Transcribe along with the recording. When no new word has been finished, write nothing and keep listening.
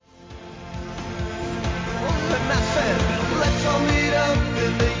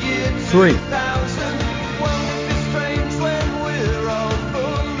3,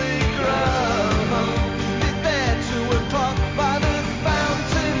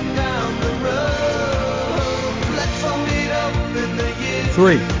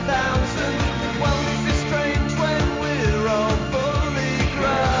 3,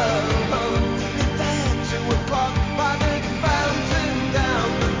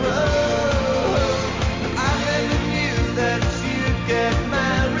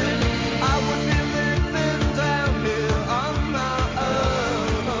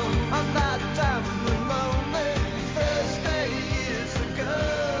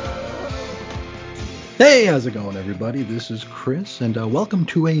 Hey, how's it going, everybody? This is Chris, and welcome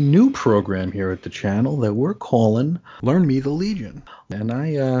to a new program here at the channel that we're calling Learn Me the Legion. And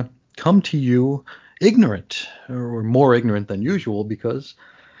I come to you ignorant, or more ignorant than usual, because,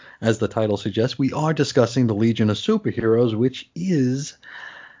 as the title suggests, we are discussing the Legion of Superheroes, which is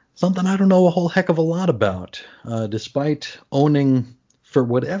something I don't know a whole heck of a lot about. Despite owning, for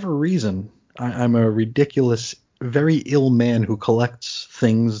whatever reason, I'm a ridiculous, very ill man who collects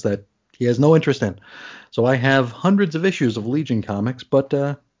things that he has no interest in. So I have hundreds of issues of Legion comics, but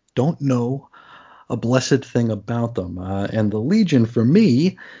don't know a blessed thing about them. And the Legion, for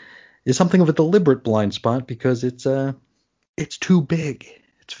me, is something of a deliberate blind spot because it's too big.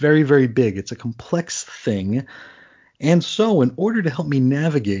 It's very, very big. It's a complex thing. And so, in order to help me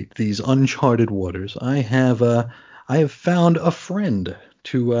navigate these uncharted waters, I have found a friend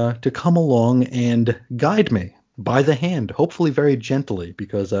to come along and guide me by the hand, hopefully very gently,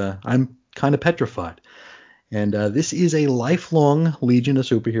 because I'm kind of petrified. And this is a lifelong Legion of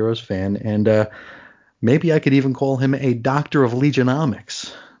Superheroes fan, and maybe I could even call him a doctor of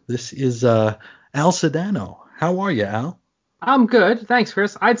Legionomics. This is Al Sedano. How are you, Al? I'm good, thanks,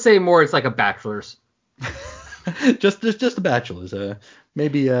 Chris. I'd say more it's like a bachelor's. just a bachelor's.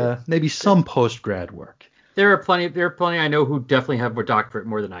 Maybe some post-grad work. There are plenty I know who definitely have a doctorate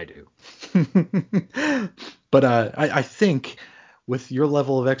more than I do. But I think with your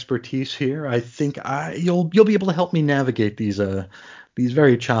level of expertise here, I think you'll be able to help me navigate these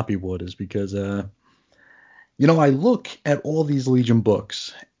very choppy waters, because I look at all these Legion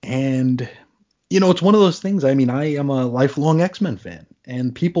books, and it's one of those things. I mean, I am a lifelong X-Men fan,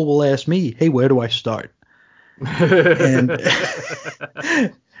 and people will ask me, "Hey, where do I start?" and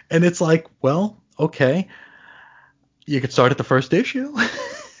and it's like, well, okay, you could start at the first issue,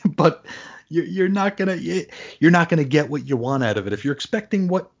 but you're not gonna get what you want out of it if you're expecting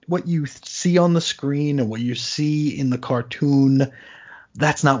what you see on the screen and what you see in the cartoon.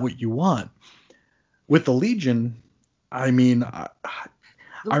 That's not what you want. With the Legion, I mean, I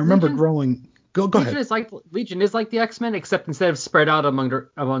remember growing. Go ahead. Legion is like the X-Men, except instead of spread out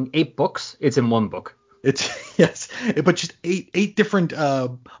among 8 books, it's in one book. It's yes, but just eight different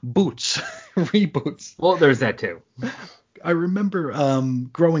boots, reboots. Well, there's that too. I remember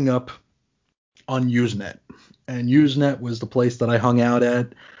growing up on Usenet, and Usenet was the place that I hung out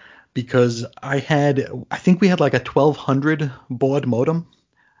at because I think we had like a 1200 baud modem.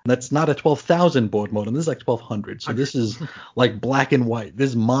 That's not a 12,000 baud modem. This is like 1200. So this is like black and white. This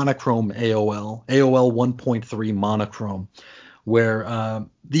is monochrome AOL 1.3 monochrome, where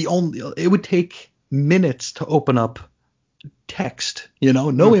it would take minutes to open up text.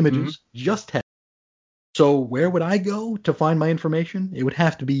 No images, just text. So where would I go to find my information? It would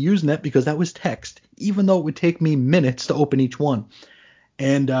have to be Usenet, because that was text, even though it would take me minutes to open each one.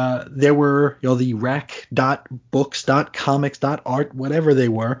 And there were, the rec.books.comics.art, whatever they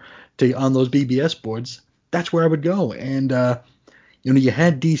were, on those BBS boards. That's where I would go. And, you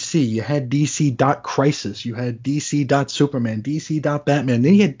had DC, you had DC.Crisis, you had DC.Superman, DC.Batman,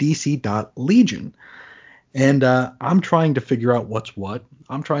 then you had DC.Legion. And I'm trying to figure out what's what.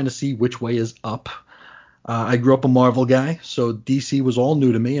 I'm trying to see which way is up. I grew up a Marvel guy, so DC was all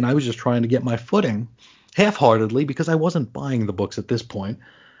new to me, and I was just trying to get my footing half-heartedly because I wasn't buying the books at this point.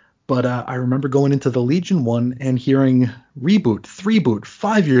 But I remember going into the Legion one and hearing reboot, 3-boot,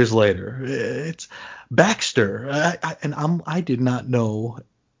 5 years later. It's Baxter. I did not know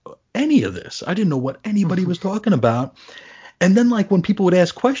any of this. I didn't know what anybody was talking about. And then, like, when people would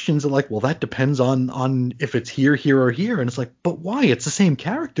ask questions, they're like, well, that depends on if it's here, or here. And it's like, but why? It's the same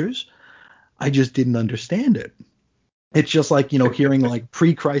characters. I just didn't understand it. It's just like, hearing like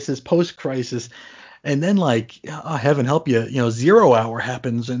pre-crisis, post-crisis, and then like, oh, heaven help you, 0 Hour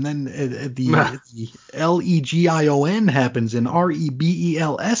happens, and then the Legion happens, and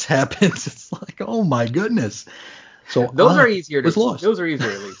Rebels happens. It's like, oh my goodness. So those are easier was lost. Those are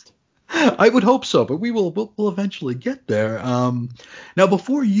easier, at least. I would hope so, but we'll eventually get there. Now,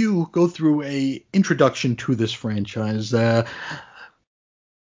 before you go through a introduction to this franchise,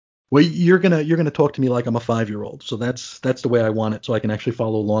 Well, you're gonna talk to me like I'm a 5-year-old, so that's the way I want it, so I can actually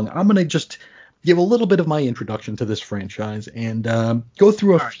follow along. I'm gonna just give a little bit of my introduction to this franchise and go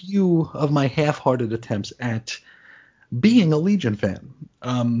through a All right. few of my half-hearted attempts at being a Legion fan.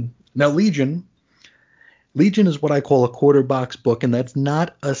 Now, Legion is what I call a quarter box book, and that's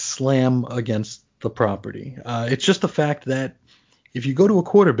not a slam against the property. It's just the fact that if you go to a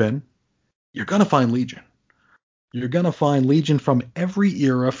quarter bin, you're gonna find Legion. You're going to find Legion from every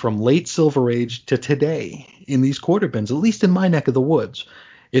era, from late Silver Age to today, in these quarter bins, at least in my neck of the woods.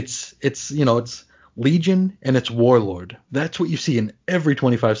 It's Legion and it's Warlord. That's what you see in every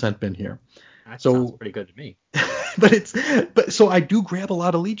 25-cent bin here. That sounds So, pretty good to me. so I do grab a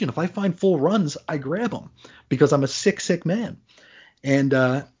lot of Legion. If I find full runs, I grab them because I'm a sick man. And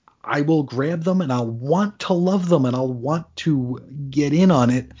I will grab them and I'll want to love them and I'll want to get in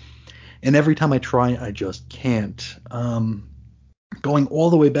on it. And every time I try, I just can't. Going all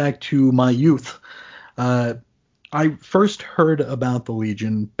the way back to my youth, I first heard about the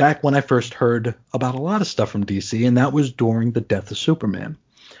Legion back when I first heard about a lot of stuff from DC, and that was during the death of Superman.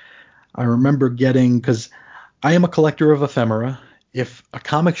 I remember because I am a collector of ephemera. If a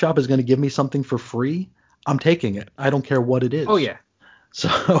comic shop is going to give me something for free, I'm taking it. I don't care what it Oh is. yeah,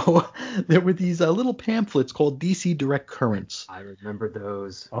 So there were these little pamphlets called DC Direct Currents. I remember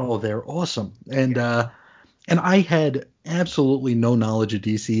those. Oh, they're awesome. And Yeah. and I had absolutely no knowledge of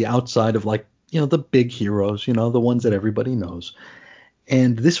DC outside of the big heroes, the ones that everybody knows.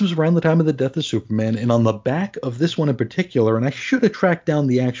 And this was around the time of the death of Superman. And on the back of this one in particular, and I should have tracked down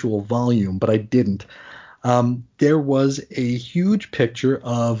the actual volume, but I didn't. There was a huge picture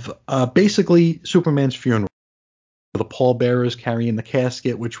of basically Superman's funeral. The pallbearers carrying the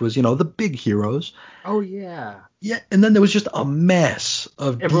casket, which was, the big heroes. Oh yeah. Yeah, and then there was just a mess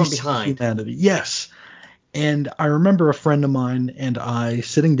of Everyone DC behind. humanity. Yes. And I remember a friend of mine and I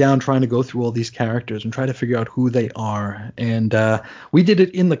sitting down trying to go through all these characters and try to figure out who they are. And we did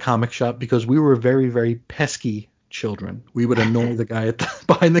it in the comic shop because we were very, very pesky children. We would annoy the guy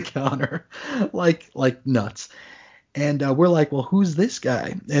behind the counter like nuts. And we're like, well, who's this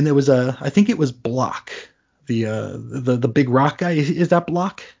guy? And there was I think it was Block, the big rock guy. Is that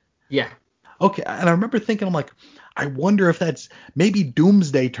Block? Yeah. Okay, and I remember thinking, I'm like, I wonder if that's maybe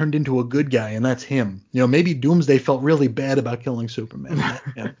Doomsday turned into a good guy, and that's him. Maybe Doomsday felt really bad about killing Superman, and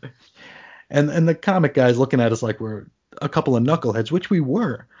that's him. And the comic guy's looking at us like we're a couple of knuckleheads, which we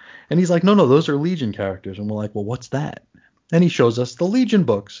were. And he's like, no, those are Legion characters. And we're like, well, what's that? And he shows us the Legion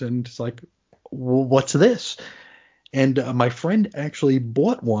books, and it's like, well, what's this? And my friend actually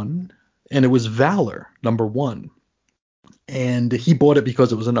bought one, and it was Valor #1. And he bought it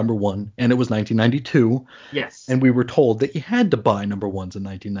because it was a #1, and it was 1992. Yes. And we were told that you had to buy #1s in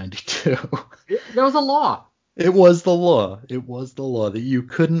 1992. There was a law. It was the law. It was the law that you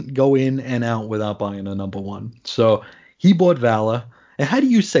couldn't go in and out without buying a #1. So he bought Valor. And how do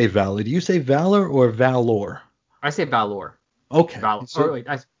you say Valor? Do you say Valor or Valor? I say Valor. Okay. Valor. Or So wait,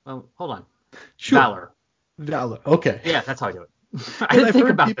 hold on. sure. Valor. Valor. Okay. Yeah, that's how I do it. I Because didn't think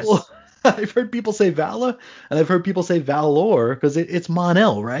about this. I've heard people say Valor, and I've heard people say Valor because it's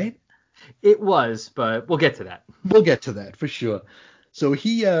Mon-El, right? It was, but we'll get to that. We'll get to that for sure. So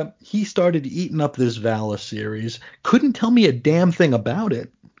he started eating up this Valor series. Couldn't tell me a damn thing about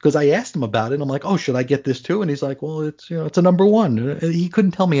it because I asked him about it. I'm like, oh, should I get this too? And he's like, well, it's a #1. He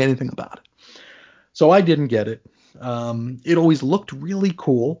couldn't tell me anything about it. So I didn't get it. It always looked really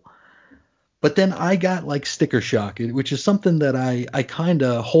cool. But then I got like sticker shock, which is something that I kind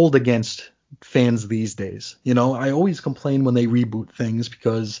of hold against fans these days. I always complain when they reboot things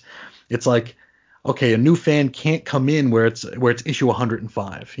because it's like, okay, a new fan can't come in where it's issue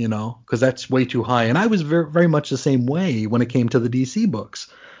 105, because that's way too high. And I was very, very much the same way when it came to the DC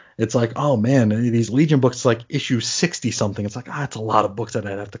books. It's like, oh man, these Legion books like issue 60 something. It's like, it's a lot of books that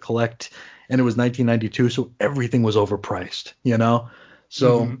I'd have to collect. And it was 1992, so everything was overpriced.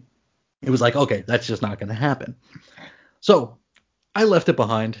 So Hmm. it was like, okay, that's just not going to happen. So I left it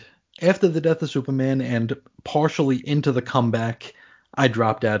behind. After the death of Superman and partially into the comeback, I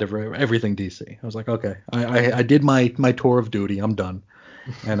dropped out of everything DC. I was like, okay, I did my tour of duty. I'm done.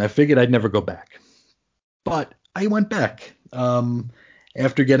 And I figured I'd never go back. But I went back.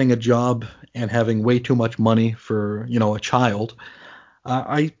 After getting a job and having way too much money for, a child,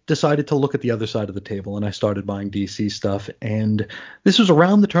 I decided to look at the other side of the table and I started buying DC stuff. And this was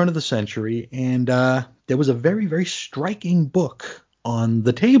around the turn of the century. And there was a very, very striking book on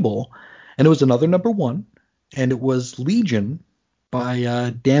the table. And it was another #1. And it was Legion by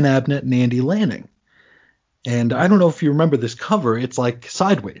Dan Abnett and Andy Lanning. And I don't know if you remember this cover. It's like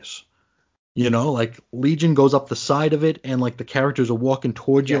sideways. Like Legion goes up the side of it and like the characters are walking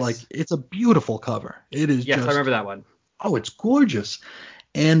towards you. Like Yes. it's a beautiful cover. It is Yes, I just, remember that one. oh, it's gorgeous.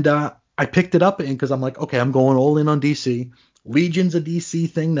 And I picked it up and because I'm like, okay, I'm going all in on DC. Legion's a DC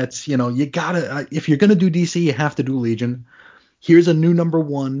thing that's, you gotta, if you're gonna do DC, you have to do Legion. Here's a new number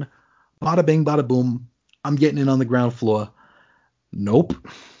one. Bada bing, bada boom. I'm getting in on the ground floor. Nope.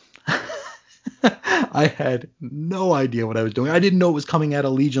 I had no idea what I was doing. I didn't know it was coming out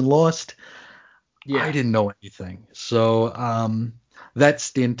of Legion Lost. I Yeah. didn't know anything. So that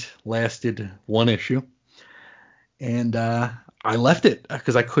stint lasted one issue. And I left it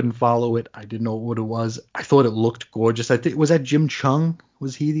because I couldn't follow it. I didn't know what it was. I thought it looked gorgeous. I think was that Jim Chung?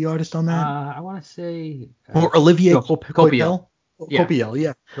 Was he the artist on that? I want to say Or Olivier no, Copiel. Coipel? Yeah. Copiel,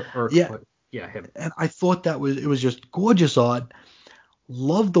 yeah. Yeah. Yeah, him. And I thought it was just gorgeous art.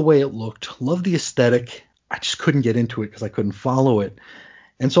 Loved the way it looked. Loved the aesthetic. I just couldn't get into it because I couldn't follow it.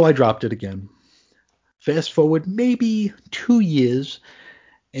 And so I dropped it again. Fast forward maybe 2 years,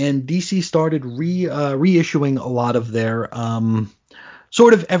 and DC started reissuing a lot of their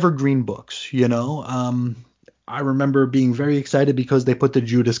sort of evergreen books. I remember being very excited because they put the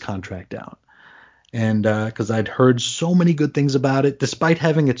Judas Contract out, and because I'd heard so many good things about it, despite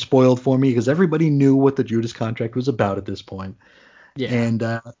having it spoiled for me, because everybody knew what the Judas Contract was about at this point. Yeah. And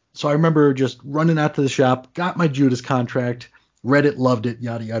so I remember just running out to the shop, got my Judas Contract, read it, loved it,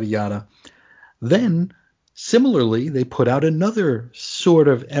 yada yada yada. Then, similarly, they put out another sort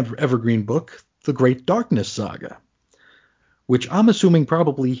of evergreen book, The Great Darkness Saga, which I'm assuming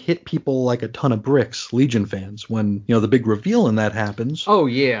probably hit people like a ton of bricks, Legion fans, when the big reveal in that happens. Oh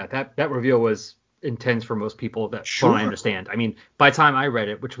yeah, that reveal was intense for most people. That from what I Sure. understand. I mean, by the time I read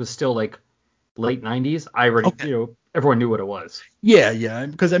it, which was still like late 90s, I already Okay. everyone knew what it was. Yeah, yeah,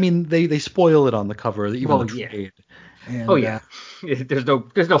 because I mean they spoil it on the cover, even the Well, yeah. trade, Oh and yeah. There's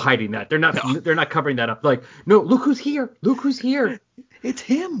no hiding that. They're not no, they're not covering that up. Like, no, look who's here. Look who's here. it's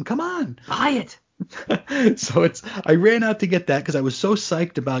him. Come on. Buy it. So I ran out to get that because I was so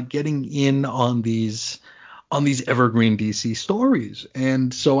psyched about getting in on these evergreen DC stories.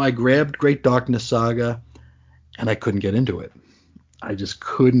 And so I grabbed Great Darkness Saga and I couldn't get into it. I just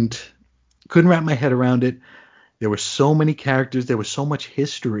couldn't wrap my head around it. There were so many characters, there was so much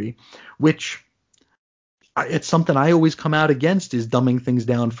history, which it's something I always come out against is dumbing things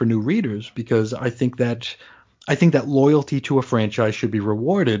down for new readers because I think that loyalty to a franchise should be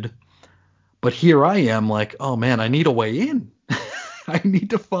rewarded. But here I am like, oh man, I need a way in. I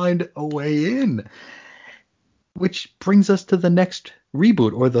need to find a way in. Which brings us to the next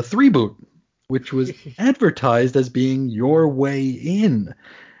reboot or the three boot, which was advertised as being your way in.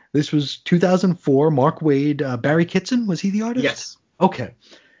 This was 2004. Mark Waid, Barry Kitson, was he the artist? Yes. Okay.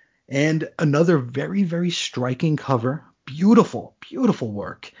 And another very, very striking cover. Beautiful, beautiful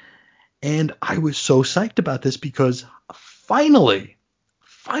work. And I was so psyched about this because finally,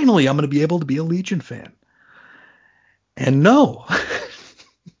 I'm going to be able to be a Legion fan. And no,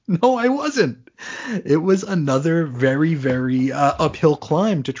 no, I wasn't. It was another very, very uphill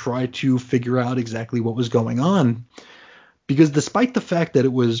climb to try to figure out exactly what was going on. Because despite the fact that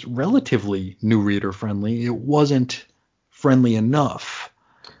it was relatively new reader friendly, it wasn't friendly enough.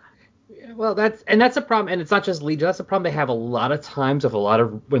 Well, that's a problem, and it's not just Legion. That's a problem they have a lot of times of a lot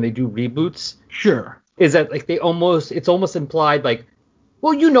of when they do reboots. Sure. Is that like it's almost implied like,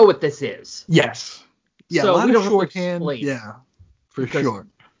 well, you know what this is, Yes. Yeah, a so lot we of don't have to shorthand. explain it Yeah, for because sure.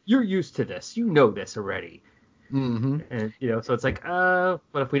 you're used to this. You know this already, Mm-hmm. and so it's like, what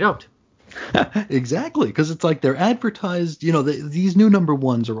if we don't? Exactly, because it's like they're advertised. These new number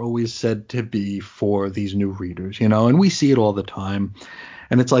ones are always said to be for these new readers. And we see it all the time.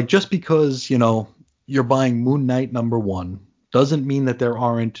 And it's like just because you're buying Moon Knight number one doesn't mean that there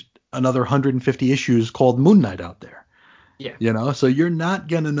aren't another 150 issues called Moon Knight out there. Yeah. So you're not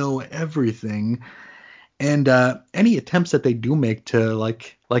gonna know everything. And any attempts that they do make to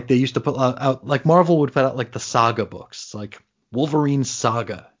like they used to put out like Marvel would put out like the saga books, like Wolverine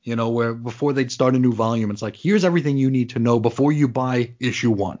Saga, where before they'd start a new volume, it's like here's everything you need to know before you buy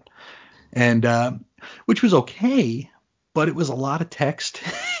issue one, and which was okay, but it was a lot of text.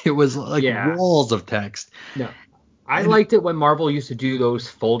 It was like Yeah. walls of text. No. I And liked it when Marvel used to do those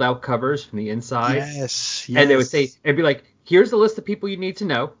fold out covers from the inside, yes, and they would say yes, it'd be like, here's the list of people you need to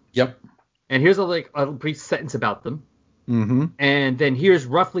know, yep, and here's a brief sentence about them, mm-hmm. and then here's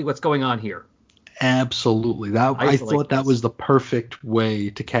roughly what's going on here. Absolutely. That I I used to like thought that those. was the perfect way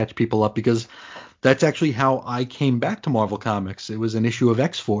to catch people up because that's actually how I came back to Marvel Comics. It was an issue of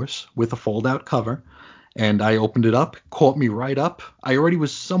X-Force with a fold-out cover, and I opened it up, caught me right up. I already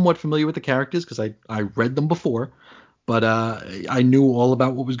was somewhat familiar with the characters because I read them before, But I knew all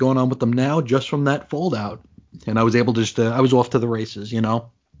about what was going on with them now just from that fold out, and I was able to I was off to the races, you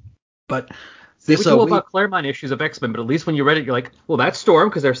know. But Say this what you will we about Claremont issues of X-Men, but at least when you read it, you're like, well, that's Storm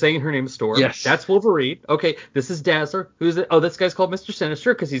because they're saying her name is Storm. yes, That's Wolverine. Okay, this is Dazzler. Who's it? Oh, this guy's called Mr.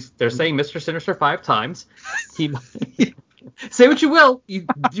 Sinister because they're saying Mr. Sinister 5 times. He say what you will, you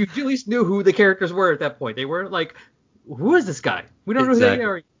at least knew who the characters were at that point. They weren't like, who is this guy? We don't know who they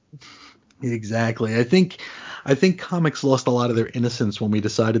are. Exactly. I think comics lost a lot of their innocence when we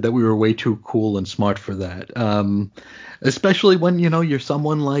decided that we were way too cool and smart for that. Especially when, you know, you're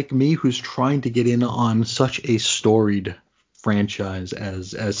someone like me who's trying to get in on such a storied franchise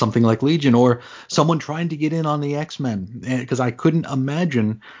as something like Legion, or someone trying to get in on the X-Men, because I couldn't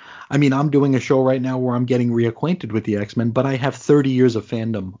imagine. I mean, I'm doing a show right now where I'm getting reacquainted with the X-Men, but I have 30 years of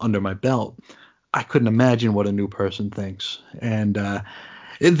fandom under my belt. I couldn't imagine what a new person thinks. And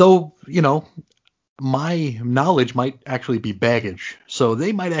though, you know, my knowledge might actually be baggage, so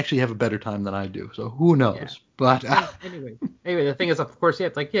they might actually have a better time than I do. So who knows? Yeah. But Anyway, the thing is, of course, yeah,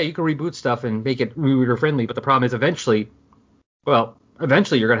 it's like, yeah, you can reboot stuff and make it reader friendly, but the problem is eventually you're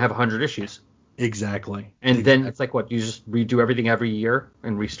gonna have 100 issues, exactly. and then it's like, what, you just redo everything every year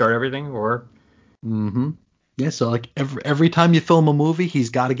and restart everything, or Mm-hmm. Yeah, so like every time you film a movie, he's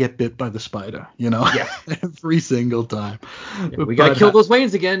got to get bit by the spider, you know, yeah, every single time. we gotta kill those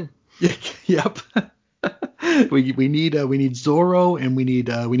Waynes again. Yep. we need Zorro, and we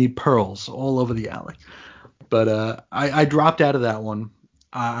need pearls all over the alley. But I dropped out of that one.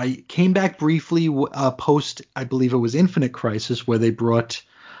 I came back briefly post, I believe it was Infinite Crisis, where they brought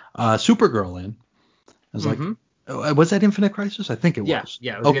Supergirl in. I was like, Mm-hmm. was that Infinite Crisis? I think it Yeah, was.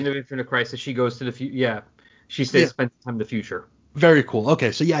 yeah, it was the Okay. end of Infinite Crisis. She goes to the future. Yeah, she Yeah. spends time in the future. Very cool.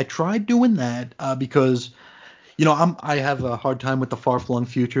 Okay, so yeah, I tried doing that because you know I have a hard time with the far flung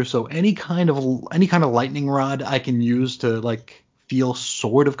future. So any kind of lightning rod I can use to like feel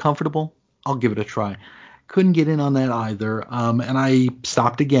sort of comfortable, I'll give it a try. Couldn't get in on that either, and I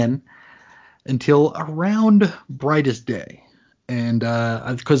stopped again until around Brightest Day, and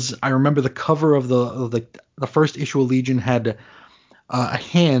because I remember the cover of the first issue of Legion had a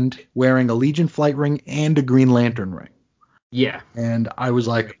hand wearing a Legion flight ring and a Green Lantern ring. Yeah. And I was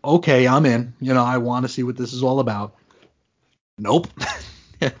like, okay, I'm in. You know, I want to see what this is all about. Nope.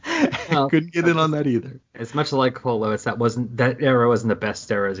 Well, Couldn't get in on that either. as much as like Paul Lewis, that era wasn't the best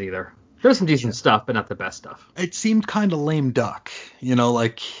eras either. There's some decent stuff, but not the best stuff. It seemed kind of lame duck, you know,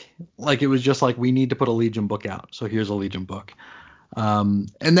 like it was just like we need to put a Legion book out, so here's a Legion book. And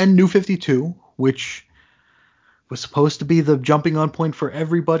then New 52, which was supposed to be the jumping on point for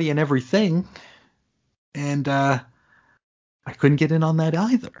everybody and everything, and I couldn't get in on that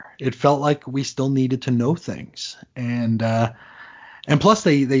either. It felt like we still needed to know things, and plus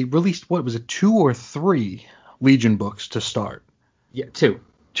they released, what was it, 2 or 3 Legion books to start. Yeah, two.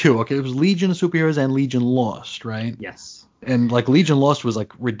 2, okay, it was Legion of Superheroes and Legion Lost, right? Yes. And like Legion Lost was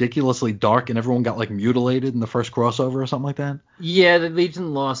like ridiculously dark, and everyone got like mutilated in the first crossover or something like that. Yeah, the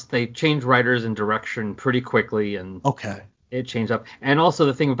Legion Lost. They changed writers and direction pretty quickly, and Okay. it changed up. And also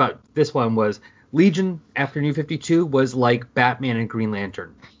the thing about this one was Legion after New 52 was like Batman and Green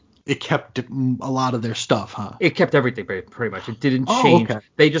Lantern. It kept a lot of their stuff, huh? It kept everything pretty much. It didn't Oh, change. okay.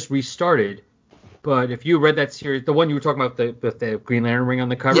 They just restarted. But if you read that series, the one you were talking about with the Green Lantern ring on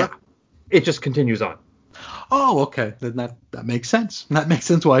the cover, Yeah. it just continues on. Oh, okay. Then that makes sense. That makes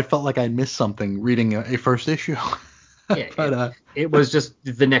sense why I felt like I missed something reading a first issue. Yeah, But it was just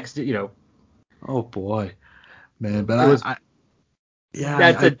the next, you know. oh boy, man. But It was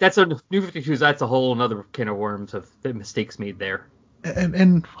yeah, that's a New 52s. That's a whole another can of worms of the mistakes made there.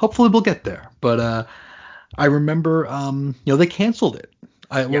 and hopefully we'll get there. But I remember, you know, they canceled it.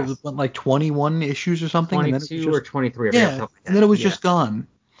 What was Yes, it, like 21 issues or something, and then it was 22 or just 23. I forgot yeah, the top of my and then head. it was Yeah. just gone.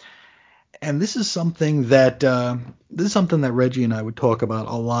 And this is something that Reggie and I would talk about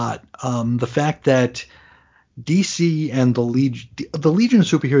a lot. The fact that DC and the Legion of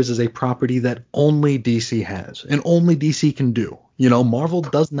Superheroes is a property that only DC has and only DC can do. You know, Marvel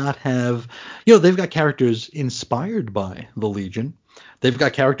does not have, you know, they've got characters inspired by the Legion. They've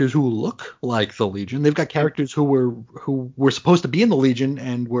got characters who look like the Legion. They've got characters who were supposed to be in the Legion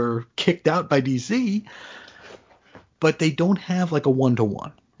and were kicked out by DC, but they don't have like a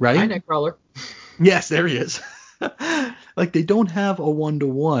one-to-one, Hi, right? Nightcrawler. Yes, there he is. Like they don't have a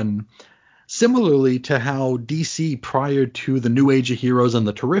one-to-one. Similarly to how DC prior to the New Age of Heroes and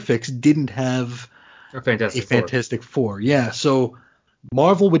the Terrifics didn't have Or a Fantastic Four. Fantastic Four. Yeah, so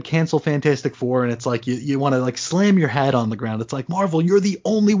Marvel would cancel Fantastic Four, and it's like you want to like slam your hat on the ground. It's like, Marvel, you're the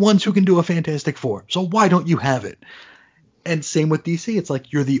only ones who can do a Fantastic Four, so why don't you have it? And same with DC. It's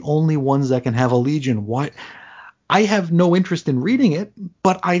like, you're the only ones that can have a Legion. Why? I have no interest in reading it,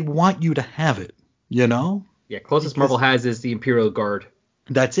 but I want you to have it, you know? Yeah, closest Because Marvel has is the Imperial Guard.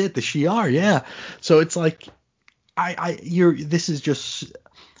 that's it, the Shi'ar, yeah. So it's like this is just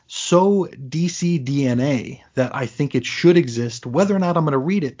so DC DNA that I think it should exist. Whether or not I'm going to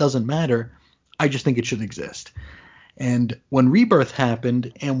read it doesn't matter. I just think it should exist. And when Rebirth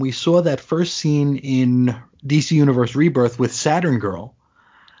happened and we saw that first scene in DC Universe Rebirth with Saturn Girl,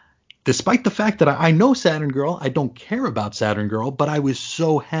 despite the fact that I know Saturn Girl, I don't care about Saturn Girl, but I was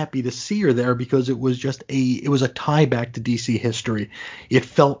so happy to see her there because it was a tie back to DC history. It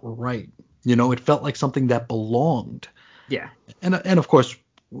felt right. It felt like something that belonged. Yeah. And of course,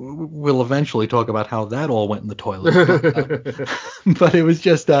 we'll eventually talk about how that all went in the toilet. But it was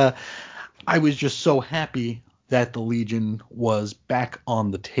just, I was just so happy that the Legion was back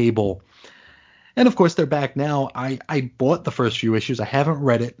on the table. And of course, they're back now. I bought the first few issues. I haven't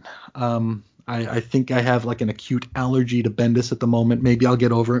read it. I think I have like an acute allergy to Bendis at the moment. Maybe I'll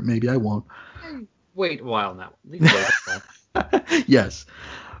get over it. Maybe I won't. Wait a while now. Wait a while. Yes.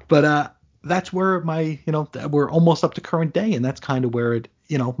 But that's where we're almost up to current day. And that's kind of where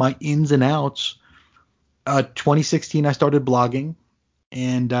my ins and outs. 2016, I started blogging.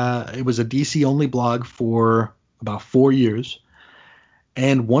 And it was a DC only blog for about 4 years.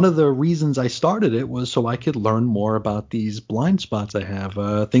 And one of the reasons I started it was so I could learn more about these blind spots I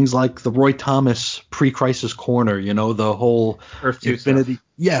have. Things like the Roy Thomas pre-crisis corner, the whole Earth 2 Infinity. stuff.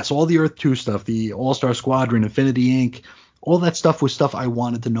 Yes, all the Earth 2 stuff, the All-Star Squadron, Infinity Inc. All that stuff was stuff I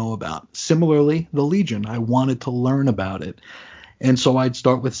wanted to know about. Similarly, the Legion, I wanted to learn about it. And so I'd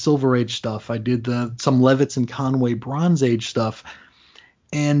start with Silver Age stuff. I did some Levitz and Conway Bronze Age stuff.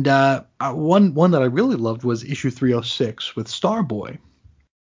 And one that I really loved was issue 306 with Starboy.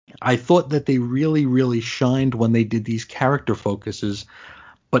 I thought that they really, really shined when they did these character focuses,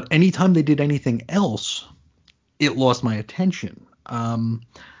 but anytime they did anything else, it lost my attention.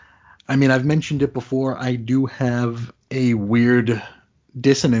 I've mentioned it before. I do have a weird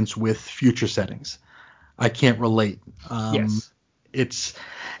dissonance with future settings. I can't relate. Yes.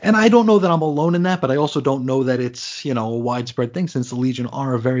 And I don't know that I'm alone in that, but I also don't know that it's, a widespread thing since the Legion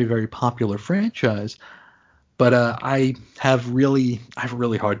are a very, very popular franchise. But I have a really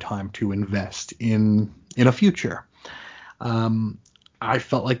hard time to invest in a future. I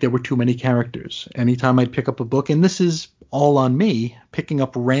felt like there were too many characters. Anytime I'd pick up a book, and this is all on me, picking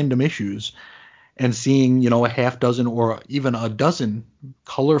up random issues and seeing, a half dozen or even a dozen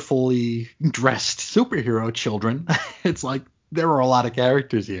colorfully dressed superhero children, it's like there are a lot of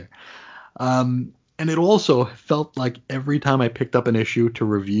characters here. And it also felt like every time I picked up an issue to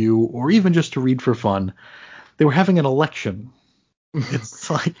review or even just to read for fun, they were having an election. It's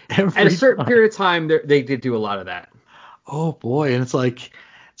like every at a certain time. period of time, they did do a lot of that. Oh boy, and it's like,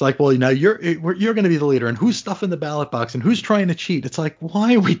 well, now you're going to be the leader, and who's stuffing the ballot box, and who's trying to cheat? It's like,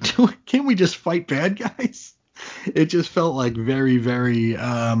 why are we doing? Can't we just fight bad guys? It just felt like very, very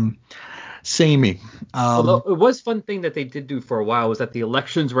samey. Although it was fun thing that they did do for a while was that the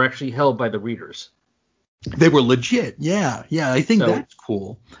elections were actually held by the readers. They were legit. Yeah. I think that's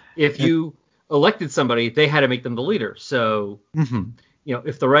cool. If you elected somebody, they had to make them the leader. So,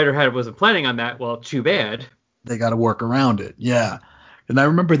 if the writer wasn't planning on that, well, too bad. They got to work around it. Yeah. And I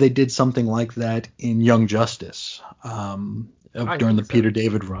remember they did something like that in Young Justice during the Peter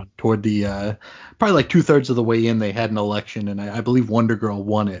David run. Toward the probably like 2/3 of the way in, they had an election, and I believe Wonder Girl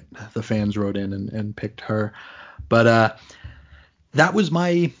won it. The fans wrote in and picked her. But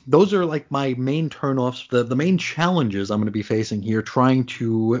those are like my main turnoffs, the main challenges I'm going to be facing here, trying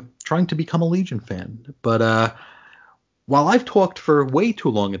to become a Legion fan. But while I've talked for way too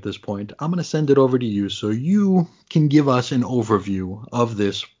long at this point, I'm going to send it over to you so you can give us an overview of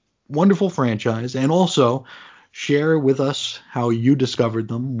this wonderful franchise and also share with us how you discovered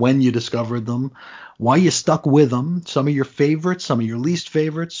them, when you discovered them, why you stuck with them, some of your favorites, some of your least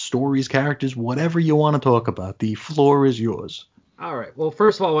favorites, stories, characters, whatever you want to talk about. The floor is yours. All right. Well,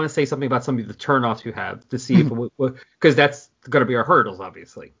 first of all, I want to say something about some of the turnoffs you have to see if because that's going to be our hurdles,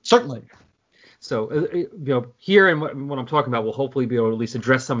 obviously. Certainly. So, here and what I'm talking about, we'll hopefully be able to at least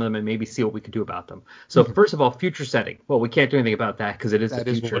address some of them and maybe see what we can do about them. So, first of all, future setting. Well, we can't do anything about that because it is the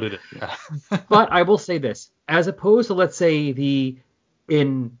future. That is what it is. Yeah. But I will say this, as opposed to, let's say,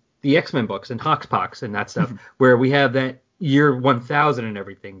 in the X-Men books and Hoxpox and that stuff, where we have that year 1000 and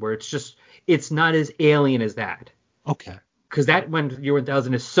everything, where it's not as alien as that. Okay. Because that year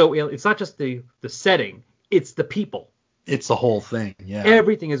 1000 is so alien. It's not just the setting, it's the people. It's the whole thing, yeah.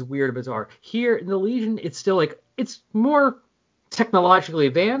 Everything is weird and bizarre. Here in the Legion, it's still it's more technologically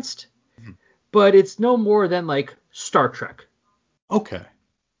advanced, but it's no more than like Star Trek. Okay.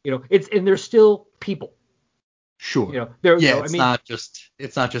 And they're still people. Sure. Yeah, I it's mean, not just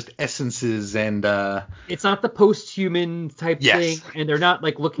essences and it's not the post-human type thing, yes. and they're not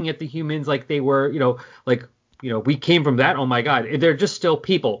like looking at the humans like they were, like we came from that. Oh my God, they're just still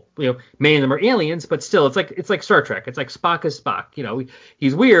people. Many of them are aliens, but still, it's like Star Trek. It's like Spock is Spock.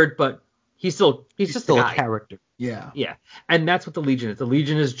 He's weird, but he's He's just a still a guy. character. Yeah. Yeah, and that's what the Legion is. The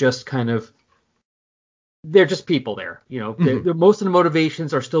Legion is just kind of they're just people there. Most of the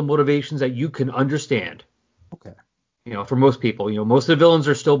motivations are still motivations that you can understand. Okay. For most people, most of the villains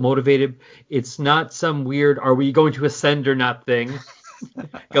are still motivated. It's not some weird, are we going to ascend or not thing.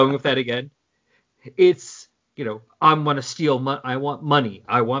 Going with that again. It's, I want to steal money. I want money.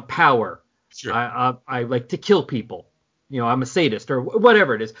 I want power. Sure. I like to kill people. I'm a sadist or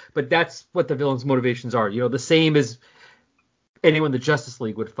whatever it is. But that's what the villains' motivations are. The same as anyone the Justice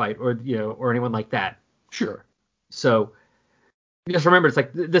League would fight or anyone like that. Sure. So just remember, it's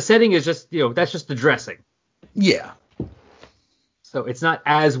like the setting is just, that's just the dressing. Yeah. So it's not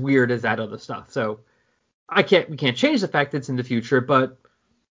as weird as that other stuff. So we can't change the fact that it's in the future, but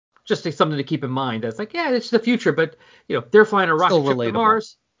just something to keep in mind. That's like, yeah, it's the future, but they're flying a rocket trip to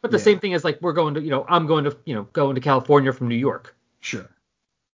Mars. But the same thing is like we're going to, I'm going to, going to California from New York. Sure.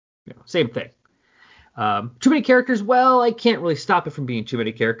 Same thing. Too many characters. Well, I can't really stop it from being too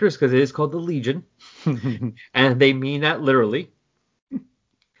many characters because it is called the Legion, and they mean that literally.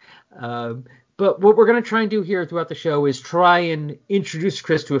 But what we're going to try and do here throughout the show is try and introduce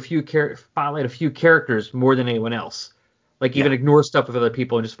Chris to spotlight a few characters more than anyone else. Like even ignore stuff with other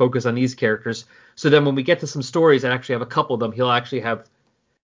people and just focus on these characters. So then when we get to some stories that actually have a couple of them, he'll actually have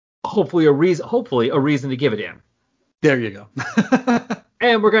hopefully a reason to give a damn. There you go.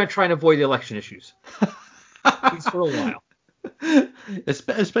 And we're going to try and avoid the election issues. At least for a while.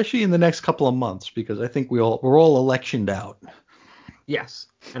 Especially in the next couple of months, because I think we're all electioned out. Yes,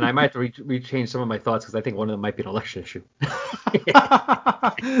 and I might have to rechange some of my thoughts because I think one of them might be an election issue.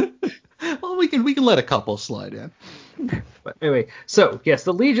 Well, we can let a couple slide in. But anyway, so yes,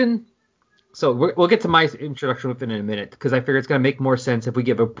 the Legion. So we'll get to my introduction within a minute because I figure it's going to make more sense if we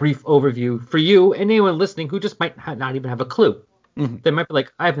give a brief overview for you and anyone listening who just might not even have a clue. Mm-hmm. They might be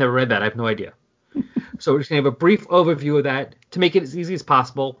like, I've never read that. I have no idea. So we're just going to have a brief overview of that to make it as easy as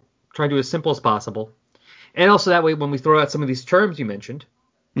possible. Try and do as simple as possible. And also that way, when we throw out some of these terms you mentioned,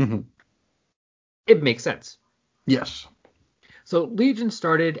 it makes sense. Yes. So Legion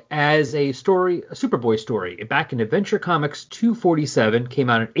started as a Superboy story back in Adventure Comics 247, came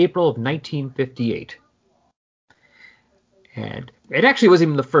out in April of 1958. And it actually wasn't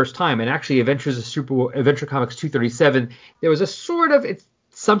even the first time. And actually, Adventure Comics 237, there was a sort of, it's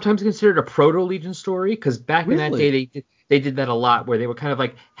sometimes considered a proto-Legion story, because back in that day, they did that a lot, where they would kind of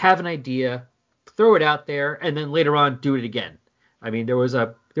like have an idea, throw it out there, and then later on do it again. I mean, there was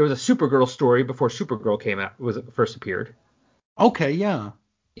a Supergirl story before Supergirl came out, first appeared. Okay, yeah.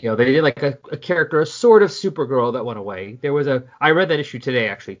 They did like a character, a sort of Supergirl that went away. I read that issue today,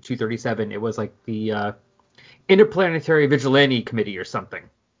 actually, 237. It was like the Interplanetary Vigilante Committee or something.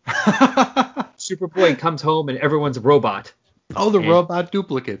 Superboy comes home and everyone's a robot. Oh, the robot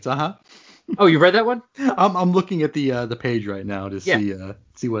duplicates, Oh, you read that one? I'm looking at the page right now to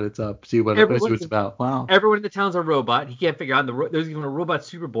see what it's up, see what it's about. Wow. Everyone in the town's a robot. He can't figure out there's even a robot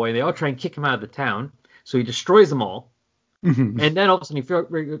Superboy, and they all try and kick him out of the town. So he destroys them all. And then all of a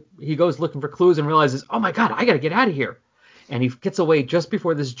sudden he goes looking for clues and realizes, oh my God, I got to get out of here. And he gets away just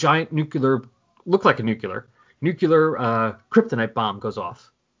before this giant nuclear kryptonite bomb goes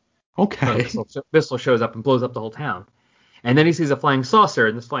off. Okay. Missile shows up and blows up the whole town. And then he sees a flying saucer,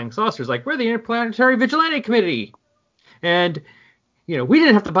 and this flying saucer is like, we're the Interplanetary Vigilante Committee. And, we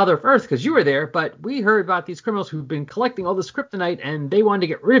didn't have to bother with Earth because you were there, but we heard about these criminals who've been collecting all this kryptonite, and they wanted to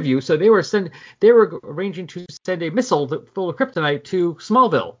get rid of you, so they were arranging to send a missile full of kryptonite to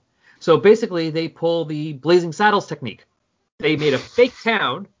Smallville. So basically, they pull the Blazing Saddles technique. They made a fake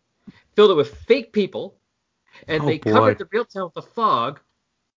town, filled it with fake people, and they covered the real town with a fog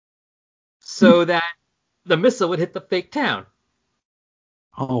so that the missile would hit the fake town.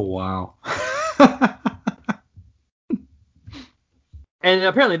 Oh, wow. And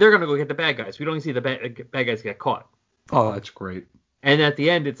apparently they're going to go get the bad guys. We don't even see the bad guys get caught. Oh, that's great. And at the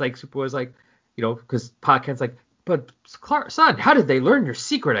end, it's like Superboy's like, because Pa Kent's like, but son, how did they learn your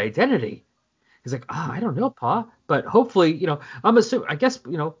secret identity? He's like, I don't know, Pa. But hopefully, I'm assuming, I guess,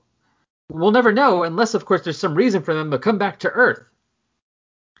 we'll never know unless, of course, there's some reason for them to come back to Earth.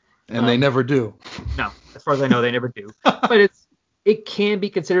 And they never do. No, as far as I know, they never do. But it can be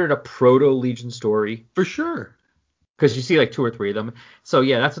considered a proto-Legion story. For sure. Because you see like 2 or 3 of them. So,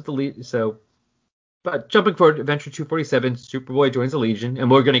 yeah, that's what but jumping forward to Adventure 247, Superboy joins the Legion,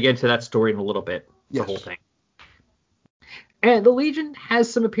 and we're going to get into that story in a little bit, the whole thing. And the Legion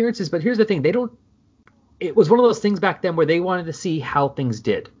has some appearances, but here's the thing: it was one of those things back then where they wanted to see how things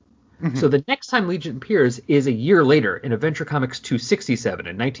did. Mm-hmm. So the next time Legion appears is a year later in Adventure Comics 267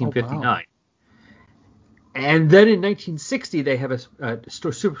 in 1959. Oh, wow. And then in 1960 they have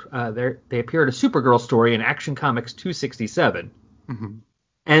they appear at a Supergirl story in Action Comics 267. Mm-hmm.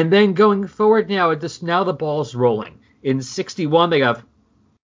 And then going forward now the ball's rolling. In 61 they have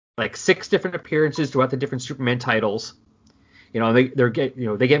like 6 different appearances throughout the different Superman titles. They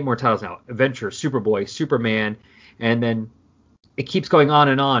get more titles now. Adventure, Superboy, Superman, and then it keeps going on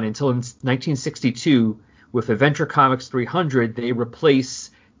and on until in 1962 with Adventure Comics 300 they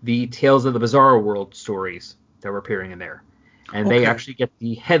replace the Tales of the Bizarro World stories that were appearing in there. And they actually get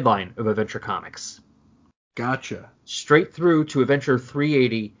the headline of Adventure Comics. Gotcha. Straight through to Adventure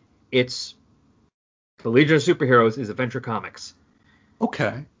 380, it's the Legion of Superheroes is Adventure Comics.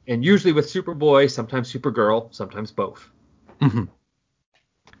 Okay. And usually with Superboy, sometimes Supergirl, sometimes both. Mm-hmm.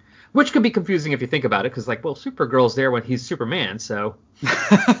 Which could be confusing if you think about it, because Supergirl's there when he's Superman, so.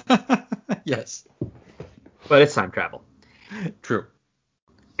 Yes. But it's time travel. True.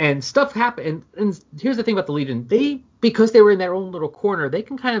 And stuff happened. And here's the thing about the Legion: because they were in their own little corner, they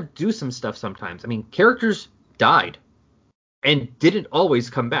can kind of do some stuff sometimes. I mean, characters died and didn't always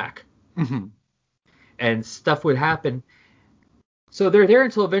come back. Mm-hmm. And stuff would happen. So they're there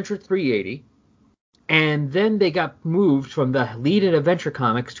until Adventure 380. And then they got moved from the lead in Adventure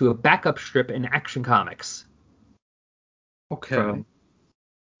Comics to a backup strip in Action Comics. Okay.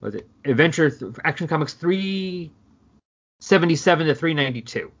 Action Comics 377 to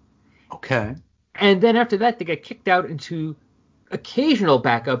 392. Okay. And then after that, they got kicked out into occasional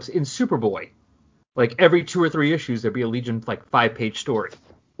backups in Superboy. Like every 2 or 3 issues, there'd be a Legion 5-page story.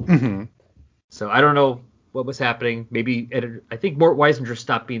 Mm-hmm. So I don't know what was happening. Maybe I think Mort Weisinger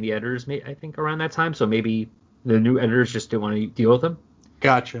stopped being the editors. I think around that time. So maybe the new editors just didn't want to deal with them.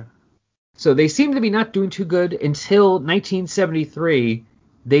 Gotcha. So they seem to be not doing too good until 1973.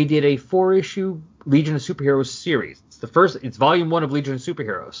 They did a 4-issue Legion of Superheroes series. It's volume 1 of Legion of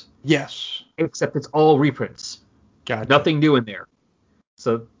Superheroes. Yes. Except it's all reprints. Gotcha. Nothing new in there.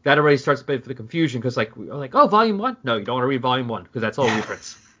 So that already starts a bit of the confusion because volume 1? No, you don't want to read volume 1 because that's all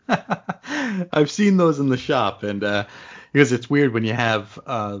reprints. I've seen those in the shop, and because it's weird when you have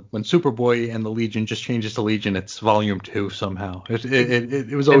when Superboy and the Legion just changes to Legion, it's volume 2 somehow.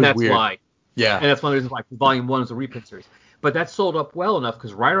 It was always and that's weird. Why. Yeah. And that's one of the reasons why volume 1 is a reprint series. But that sold up well enough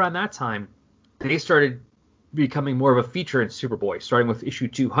because right around that time, they started becoming more of a feature in Superboy, starting with issue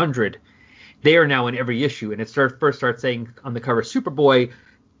 200. They are now in every issue, and it first starts saying on the cover, Superboy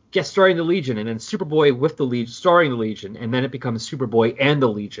guest starring the Legion, and then Superboy with the Legion starring the Legion, and then it becomes Superboy and the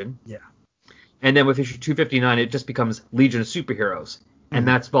Legion. Yeah. And then with issue 259, it just becomes Legion of Superheroes, and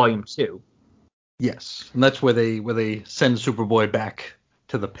that's volume 2. Yes, and that's where they send Superboy back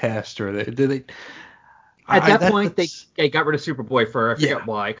to the past, or they. At that point, they got rid of Superboy I forget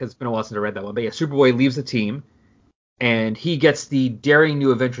why, because it's been a while since I read that one. But yeah, Superboy leaves the team, and he gets the Daring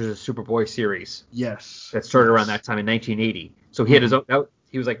New Adventures of Superboy series. Yes. That started around that time in 1980. So he had his own.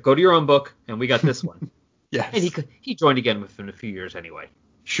 He was like, go to your own book, and we got this one. Yes. And he joined again within a few years anyway.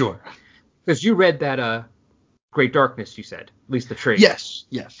 Sure. Because you read that Great Darkness, you said, at least the trade. Yes.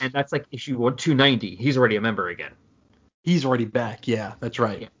 And that's like issue 290. He's already a member again. He's already back. Yeah, that's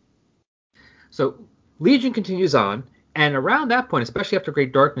right. Yeah. So Legion continues on, and around that point, especially after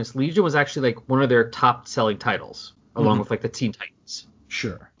Great Darkness, Legion was actually one of their top-selling titles, along with the Teen Titans.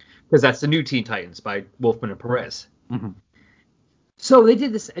 Sure. Because that's the new Teen Titans by Wolfman and Perez. Mm-hmm. So they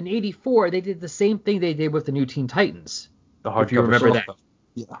did this in '84. They did the same thing they did with the new Teen Titans. The hardcover. If you remember that.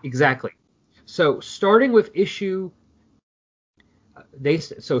 Yeah. Exactly. So starting with issue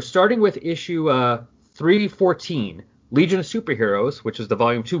 314, Legion of Superheroes, which is the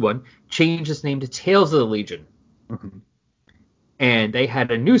volume 2 one, changed its name to Tales of the Legion. Mm-hmm. And they had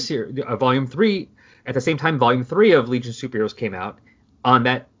a new series, volume 3. At the same time, volume 3 of Legion of Superheroes came out on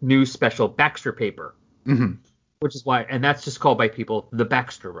that new special Baxter paper. Mm-hmm. Which is why, and that's just called by people the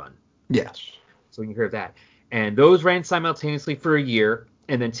Baxter Run. Yes. So you hear that. And those ran simultaneously for a year,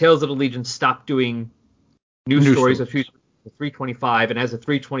 and then Tales of the Legion stopped doing new stories of 325, and as of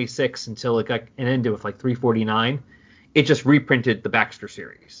 326 until it ended with 349, it just reprinted the Baxter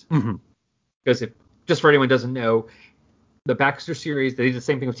series. Mm-hmm. Because just for anyone who doesn't know, the Baxter series, they did the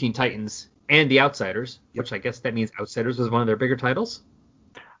same thing with Teen Titans and The Outsiders, which I guess that means Outsiders was one of their bigger titles.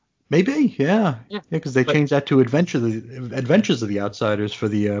 Maybe, yeah, because they changed that to Adventures of the Outsiders for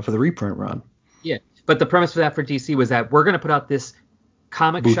the reprint run. Yeah, but the premise for that for DC was that we're going to put out this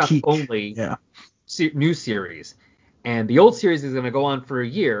comic shop only new series, and the old series is going to go on for a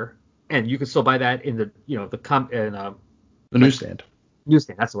year, and you can still buy that in the The newsstand.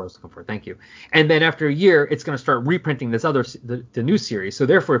 Newsstand, that's what I was looking for. Thank you. And then after a year, it's going to start reprinting the new series. So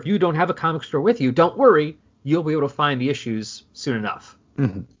therefore, if you don't have a comic store with you, don't worry, you'll be able to find the issues soon enough.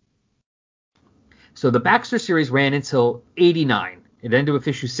 Mm-hmm. So the Baxter series ran until 89. It ended with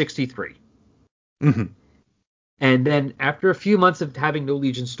issue 63. Mm-hmm. And then after a few months of having no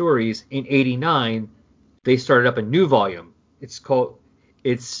Legion stories, in 89, they started up a new volume. It's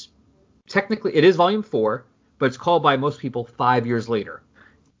technically, it is volume 4, but it's called by most people 5 years later.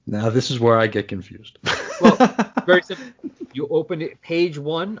 Now this is where I get confused. Well, very simple. You open it, page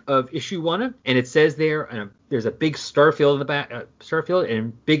 1 of issue 1, and it says there, there's a big Starfield in the back, Starfield,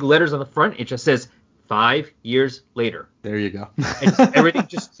 and big letters on the front. It just says 5 years later. There you go. And everything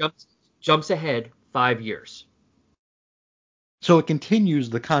just jumps ahead 5 years. So it continues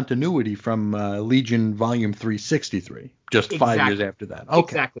the continuity from Legion Volume 363, just 5 years after that.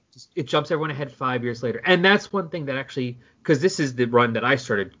 Okay. Exactly. It jumps everyone ahead 5 years later. And that's one thing that actually, because this is the run that I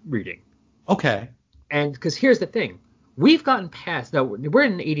started reading. Okay. And because here's the thing. We've gotten past, now we're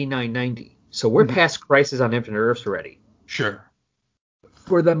in 89-90, so we're past Crisis on Infinite Earths already. Sure.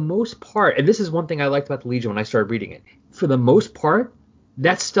 For the most part, and this is one thing I liked about the Legion when I started reading it, for the most part,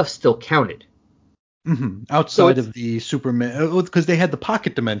 that stuff still counted. Mm-hmm. Outside of the Superman, because they had the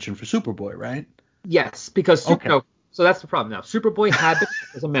pocket dimension for Superboy, right? Yes, because so that's the problem now. Superboy had been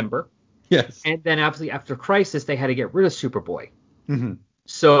as a member. Yes. And then obviously after Crisis, they had to get rid of Superboy. Mm-hmm.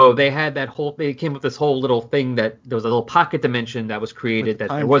 So they had they came with this whole little thing that there was a little pocket dimension that was created that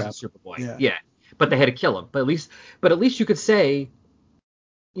there wasn't Superboy. Yeah. But they had to kill him. But at least you could say,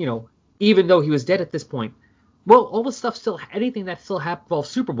 even though he was dead at this point, well, all the stuff anything that still involved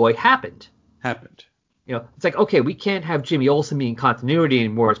Superboy happened. It's like, okay, we can't have Jimmy Olsen be in continuity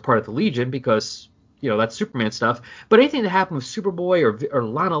anymore as part of the Legion because, that's Superman stuff. But anything that happened with Superboy or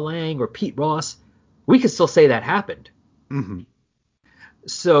Lana Lang or Pete Ross, we could still say that happened. Mm-hmm.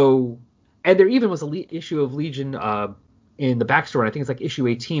 So, and there even was a issue of Legion in the backstory. I think it's like issue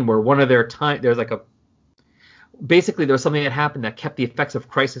 18, where one of their there's like basically there was something that happened that kept the effects of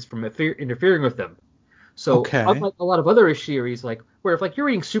Crisis from interfering with them. So, unlike a lot of other series, like where if you're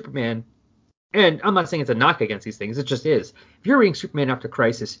reading Superman, and I'm not saying it's a knock against these things, it just is. If you're reading Superman after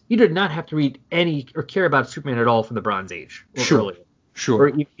Crisis, you did not have to read any or care about Superman at all from the Bronze Age or earlier. Sure.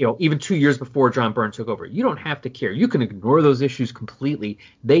 Or even 2 years before John Byrne took over. You don't have to care. You can ignore those issues completely.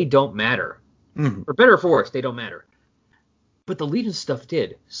 They don't matter. Mm-hmm. For better or for worse, they don't matter. But the Legion stuff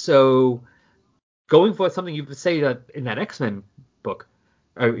did. So going for something you would say that in that X-Men book,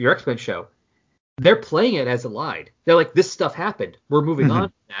 or your X-Men show, they're playing it as it lied. They're like, this stuff happened. We're moving on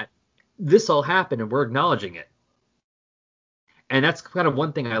from that. This all happened, and we're acknowledging it. And that's kind of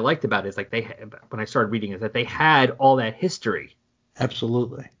one thing I liked about it, is when I started reading it, that they had all that history.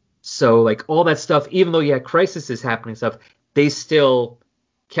 Absolutely. So all that stuff, even though you had Crisis happening stuff, they still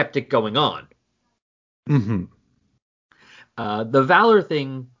kept it going on. Mm-hmm. The Valor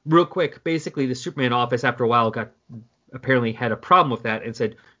thing, real quick, basically the Superman office after a while apparently had a problem with that and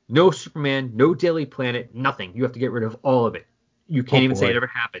said, no Superman, no Daily Planet, nothing. You have to get rid of all of it. You can't even say it ever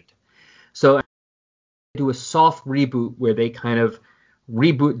happened. So they do a soft reboot where they kind of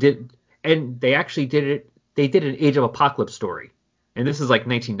did, and they actually did it. They did an Age of Apocalypse story. And this is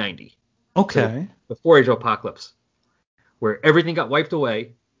 1990. Okay. So before Age of Apocalypse, where everything got wiped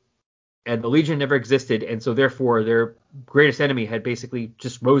away, and the Legion never existed, and so therefore their greatest enemy had basically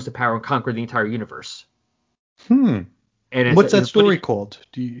just rose to power and conquered the entire universe. And what's that story called?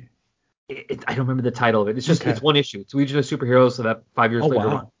 I don't remember the title of it. It's just it's one issue. It's Legion of Superheroes, so that 5 years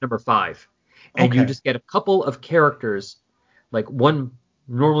later, number 5. And you just get a couple of characters, like one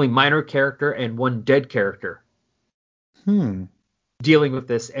normally minor character and one dead character. Dealing with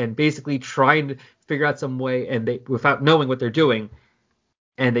this and basically trying to figure out some way, and they, without knowing what they're doing,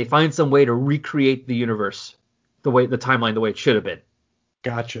 and they find some way to recreate the universe, the timeline, the way it should have been.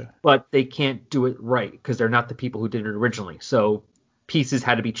 Gotcha. But they can't do it right because they're not the people who did it originally. So pieces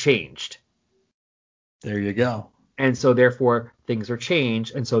had to be changed. There you go. And so therefore things are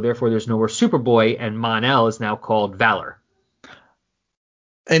changed, and so therefore there's no more Superboy, and Mon-El is now called Valor.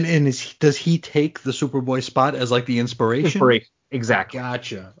 And does he take the Superboy spot as the inspiration? Exactly.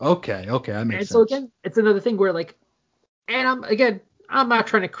 Gotcha. Okay, that makes sense. So again, it's another thing where and I'm not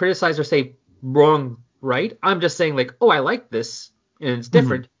trying to criticize or say wrong, right? I'm just saying I like this and it's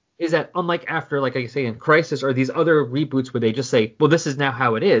different. Is that unlike after, like I say, in Crisis or these other reboots where they just say, well, this is now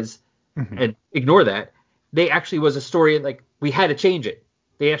how it is, and ignore that. They actually was a story we had to change it.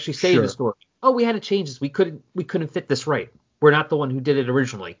 They actually say in the story, oh, we had to change this. We couldn't fit this right. We're not the one who did it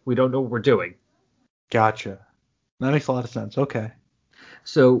originally. We don't know what we're doing. Gotcha. That makes a lot of sense. Okay.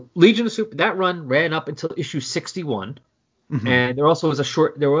 So Legion of Super, that run ran up until issue 61. Mm-hmm. And there also was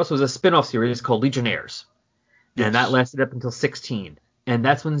a spin-off series called Legionnaires. Yes. And that lasted up until 16. And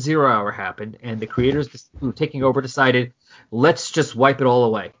that's when Zero Hour happened, and the creators who were taking over decided, let's just wipe it all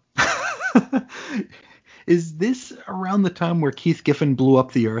away. Is this around the time where Keith Giffen blew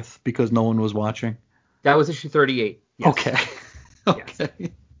up the Earth because no one was watching? That was issue 38. Yes. Okay. Okay. Yes.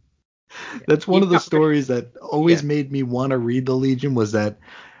 That's one He of the covered- stories that always Yeah. made me want to read the Legion, was that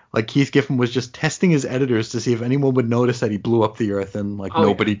like Keith Giffen was just testing his editors to see if anyone would notice that he blew up the Earth, and like Oh,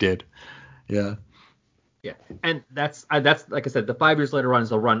 nobody did. Yeah. Yeah. And that's like I said, the 5 years later run is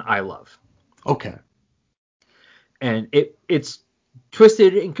the run I love. Okay. And it's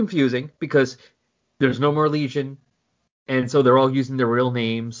twisted and confusing because there's no more Legion, and so they're all using their real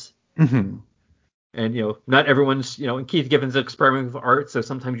names. Mm-hmm. And not everyone's and Keith Giffen's experimenting with art, so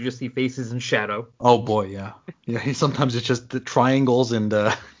sometimes you just see faces in shadow. Oh boy, yeah. Yeah, sometimes it's just the triangles and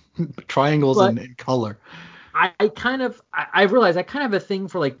triangles But in color. I realize I kind of have a thing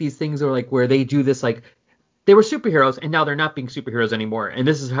for like these things are like where they do this, like they were superheroes and now they're not being superheroes anymore, and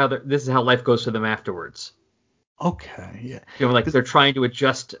this is how life goes for them afterwards. Okay, yeah. Like they're trying to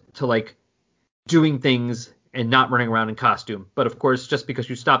adjust to like doing things and not running around in costume. But of course, just because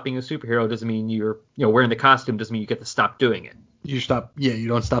you stop being a superhero doesn't mean you're wearing the costume doesn't mean you get to stop doing it. You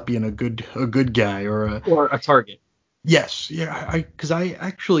don't stop being a good guy or a target. Yes, yeah, because I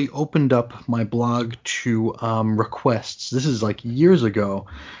actually opened up my blog to requests. This is like years ago,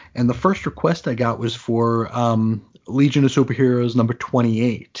 and the first request I got was for Legion of Superheroes number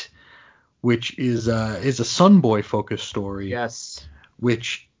 28, which is a Sunboy focused story. Yes.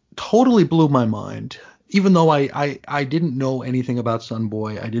 Which totally blew my mind. Even though I didn't know anything about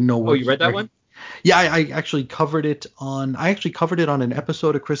Sunboy, I didn't know what. Oh, you read that one? Yeah, I actually covered it on. I actually covered it on an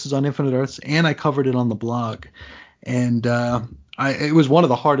episode of Chris's on Infinite Earths, and I covered it on the blog. And it was one of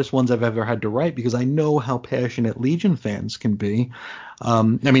the hardest ones I've ever had to write because I know how passionate Legion fans can be. I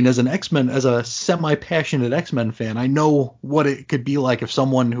mean, as a semi-passionate X-Men fan, I know what it could be like if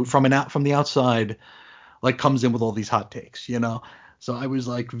someone who from the outside like comes in with all these hot takes, So I was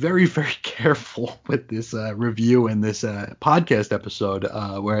like very, very careful with this review and this podcast episode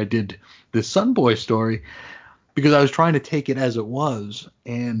where I did this Sunboy story because I was trying to take it as it was,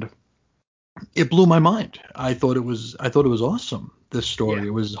 and it blew my mind. I thought it was awesome. This story,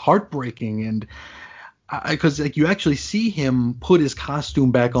 It was heartbreaking, and because like you actually see him put his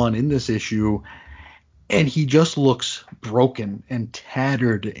costume back on in this issue, and he just looks broken and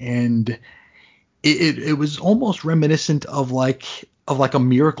tattered, and it was almost reminiscent of like a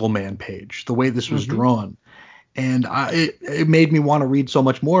Miracle Man page, the way this was drawn, and it made me want to read so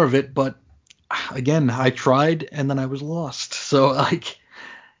much more of it. But again, I tried and then I was lost. So like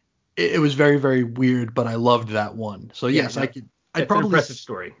it was very, very weird, but I loved that one. So yes, no, I'd probably an impressive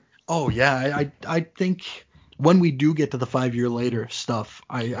story. Oh yeah, I think when we do get to the 5 year later stuff,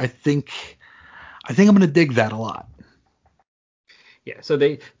 I think I'm gonna dig that a lot. Yeah, so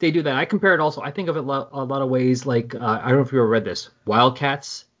they do that. I compare it also. I think of it a lot of ways. Like I don't know if you ever read this,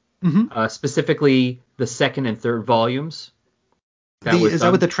 Wildcats, specifically the second and third volumes. Is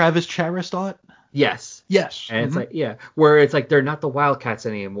that what the Travis Charest art? Yes. Yes. And it's like where it's like they're not the Wildcats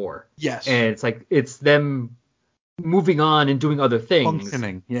anymore. Yes. And it's like it's them moving on and doing other things.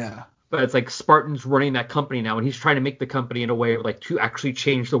 Functioning. Yeah. But it's like Spartan's running that company now, and he's trying to make the company in a way like to actually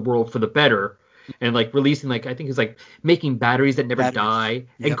change the world for the better. And like releasing like I think it's like making batteries that never die,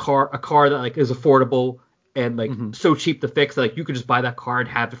 and a car that like is affordable and like so cheap to fix that like you could just buy that car and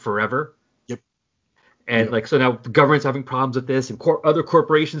have it forever. Yep. And like so now the government's having problems with this, and other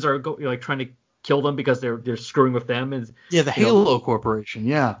corporations are like trying to kill them because they're screwing with them. And the Halo Corporation.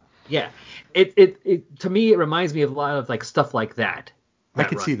 Yeah. Yeah. It to me it reminds me of a lot of like stuff like that. I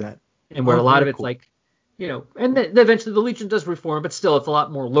could see that. And where a lot of it's like. And then eventually the Legion does reform, but still it's a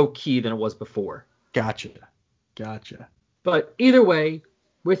lot more low key than it was before. Gotcha. But either way,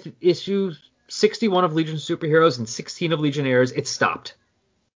 with issue 61 of Legion Superheroes and 16 of Legionnaires, it stopped.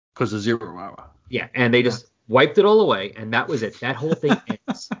 Because of 0 Hour. Yeah, and they just wiped it all away, and that was it. That whole thing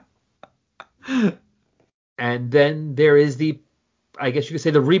ends. And then there is I guess you could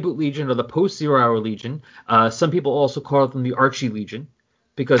say the reboot Legion or the post 0 Hour Legion. Some people also call them the Archie Legion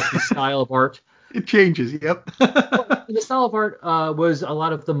because the style of art. It changes, yep. The style of art was a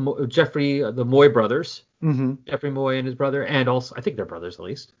lot of the the Moy brothers, Jeffrey Moy and his brother, and also I think they're brothers at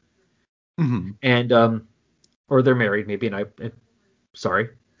least, and or they're married maybe. And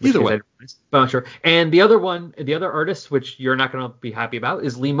sorry, either way, but I'm not sure. And the other artist, which you're not going to be happy about,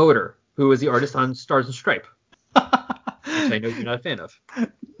 is Lee Moder, who is the artist on Stars and Stripe, which I know you're not a fan of.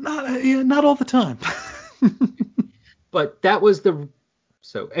 Not all the time. But that was the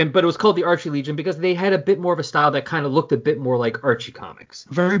But it was called the Archie Legion because they had a bit more of a style that kind of looked a bit more like Archie comics.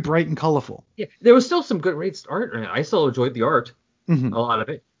 Very bright and colorful. Yeah, there was still some good rates art. I still enjoyed the art, a lot of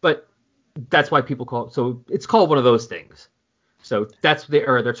it, but that's why people call it. So it's called one of those things. So that's the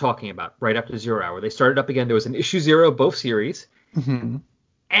era they're talking about, right after Zero Hour. They started up again. There was an issue 0 of both series, and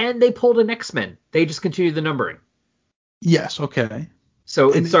they pulled an X-Men. They just continued the numbering. Yes, okay.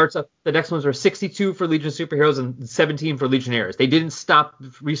 So it starts up. The next ones are 62 for Legion of Superheroes and 17 for Legionnaires. They didn't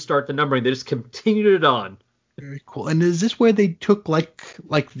restart the numbering. They just continued it on. Very cool. And is this where they took like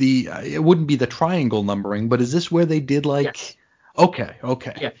the it wouldn't be the triangle numbering, but is this where they did like? Yes. Okay.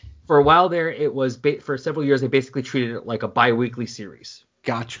 Yeah. For a while there, it was for several years they basically treated it like a bi-weekly series.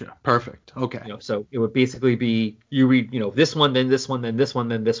 Gotcha. Perfect. Okay. So it would basically be you read this one, then this one, then this one,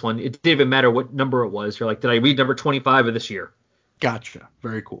 then this one. It didn't even matter what number it was. You're like, did I read number 25 of this year? Gotcha.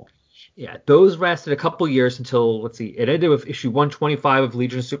 Very cool. Yeah, those lasted a couple years until, let's see, it ended with issue 125 of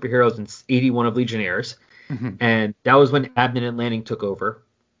Legion of Superheroes and 81 of Legionnaires. And that was when Abnett and Lanning took over.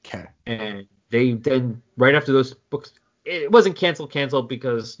 Okay. And they then, right after those books, it wasn't canceled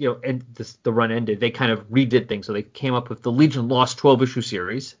because, the run ended. They kind of redid things. So they came up with the Legion Lost 12-issue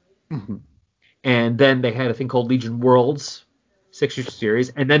series. And then they had a thing called Legion Worlds 6-issue series.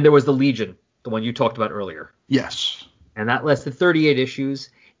 And then there was the Legion, the one you talked about earlier. Yes. And that lasted 38 issues.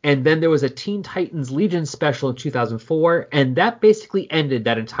 And then there was a Teen Titans Legion special in 2004, and that basically ended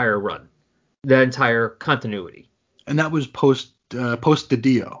that entire run, that entire continuity. And that was post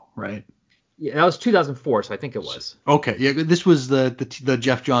DiDio, right? Yeah, that was 2004, so I think it was. Okay, yeah, this was the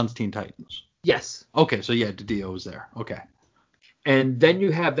Jeff Johns Teen Titans. Yes. Okay, so yeah, DiDio was there. Okay. And then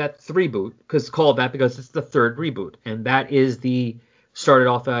you have that 3-boot, because it's the third reboot, and that is started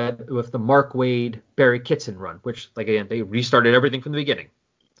off with the Mark Waid, Barry Kitson run, which, like, again, they restarted everything from the beginning.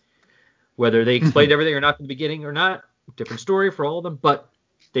 Whether they explained everything or not from the beginning or not, different story for all of them, but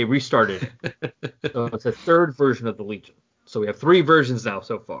they restarted it. So it's a third version of the Legion. So we have 3 versions now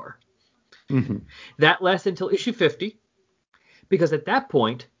so far. That lasted until issue 50, because at that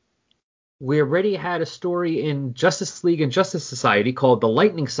point, we already had a story in Justice League and Justice Society called the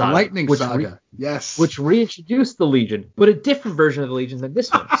Lightning Saga. Yes. Which reintroduced the Legion, but a different version of the Legion than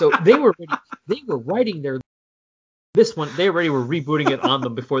this one. So they were writing this one. They already were rebooting it on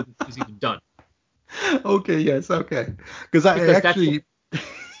them before it was even done. Okay. Yes. Okay. Because I actually.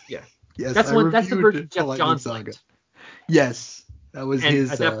 Yeah. Yes. That's the version Jeff Johns liked. Yes. That was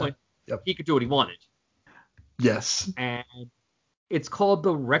his. At that point, he could do what he wanted. Yes. And it's called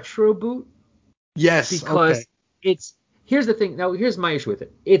the Retro Boot. Yes. Because here's the thing. Now, here's my issue with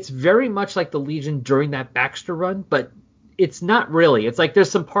it. It's very much like the Legion during that Baxter run, but it's not really. It's like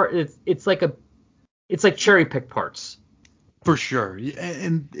there's some part. It's like cherry pick parts. For sure.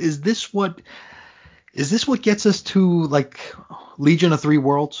 And is this what gets us to like Legion of 3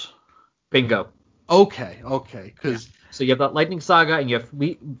 Worlds? Bingo. Okay. Because so you have that Lightning Saga and you have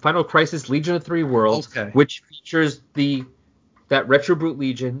Final Crisis Legion of 3 Worlds, which features that Retro Boot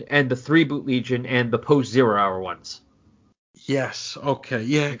Legion and the 3-boot Legion and the post 0 Hour ones. Yes. Okay.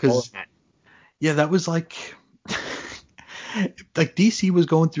 Yeah. Because that was like DC was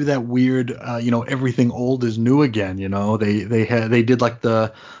going through that weird, everything old is new again. They did like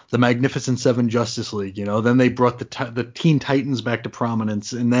the Magnificent Seven Justice League. Then they brought the Teen Titans back to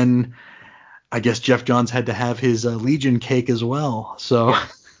prominence, and then I guess Jeff Johns had to have his Legion cake as well. So, yeah.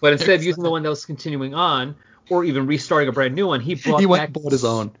 But instead of using the one that was continuing on, or even restarting a brand new one, he bought his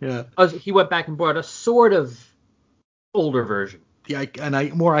own. Yeah. He went back and bought a sort of older version. Yeah,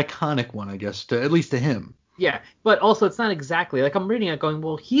 and more iconic one, I guess, at least to him. Yeah, but also it's not exactly like I'm reading it going,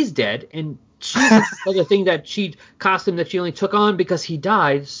 well, he's dead, and she's like a thing costume that she only took on because he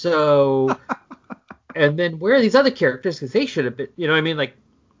died. So, and then where are these other characters? Because they should have been, what I mean? Like,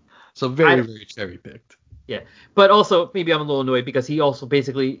 so very cherry picked. Yeah, but also maybe I'm a little annoyed because he also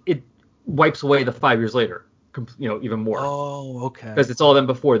basically it wipes away the 5 years later, even more. Oh, okay. Because it's all them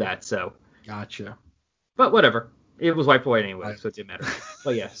before that. So. Gotcha. But whatever, it was wiped away anyway, so it didn't matter.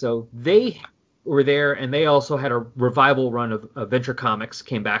 But yeah, so they were there, and they also had a revival run of Adventure Comics,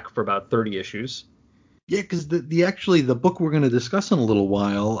 came back for about 30 issues. Yeah, because the book we're going to discuss in a little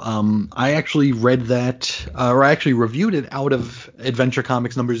while, I actually read that, or I actually reviewed it out of Adventure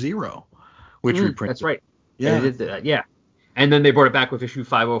Comics number 0, which reprinted. That's right. Yeah. They did that, yeah. And then they brought it back with issue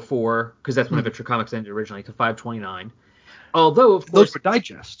 504, because that's when Adventure Comics ended originally, to 529. Although, of course... Those were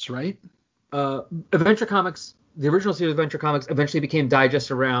digests, right? Adventure Comics... The original series of Adventure Comics eventually became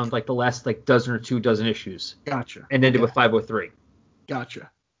digest around like the last dozen or 2 dozen issues. Gotcha. And ended with 503.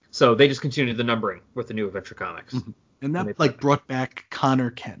 Gotcha. So they just continued the numbering with the new Adventure Comics. And that brought back Connor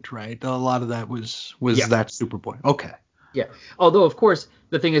Kent, right? A lot of that was that Superboy. Okay. Yeah. Although, of course,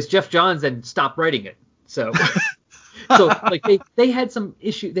 the thing is, Jeff Johns then stopped writing it. So, so like they had some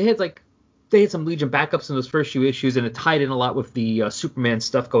issue. They had some Legion backups in those first few issues, and it tied in a lot with the Superman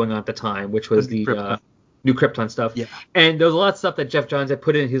stuff going on at the time, which was the New Krypton stuff. Yeah. And there was a lot of stuff that Jeff Johns had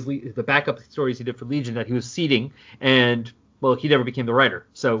put in the backup stories he did for Legion that he was seeding, and well, he never became the writer,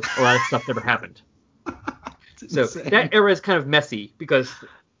 so a lot of stuff never happened. So that era is kind of messy because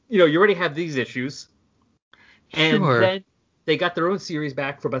you already have these issues, and then they got their own series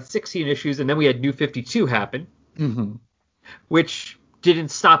back for about 16 issues, and then we had New 52 happen, which didn't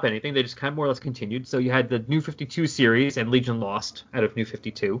stop anything. They just kind of more or less continued. So you had the New 52 series and Legion Lost out of New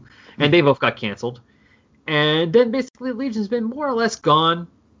 52, and they both got canceled. And then basically Legion's been more or less gone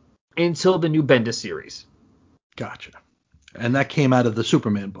until the new Bendis series. Gotcha. And that came out of the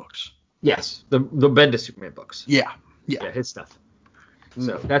Superman books. Yes, the Bendis Superman books. Yeah, his stuff.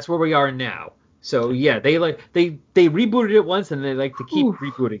 So that's where we are now. So yeah, they rebooted it once and they like to keep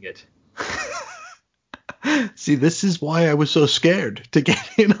rebooting it. See, this is why I was so scared to get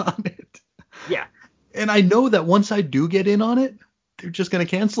in on it. Yeah. And I know that once I do get in on it, they're just going to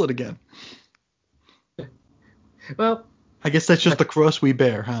cancel it again. Well, I guess that's just the cross we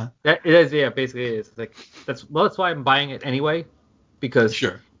bear, huh? It is, yeah, basically it is. It's like that's why I'm buying it anyway, because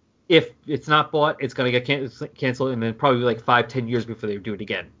if it's not bought, it's going to get canceled, and then probably like 5-10 years before they do it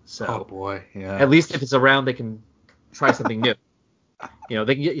again. So, oh boy, yeah. At least if it's around, they can try something new.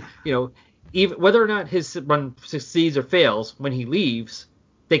 They can get, even whether or not his run succeeds or fails, when he leaves,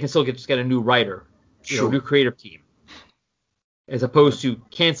 they can still just get a new writer, a new creative team, as opposed to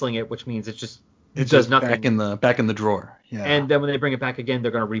canceling it, which means it does nothing. Back in the drawer. Yeah. And then when they bring it back again,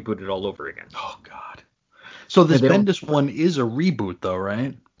 they're going to reboot it all over again. Oh God. So this Bendis one is a reboot, though,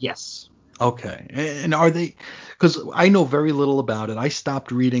 right? Yes. Okay. And are they? Because I know very little about it. I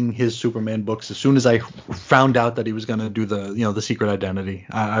stopped reading his Superman books as soon as I found out that he was going to do the Secret Identity.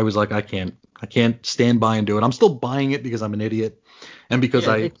 I was like, I can't stand by and do it. I'm still buying it because I'm an idiot, and because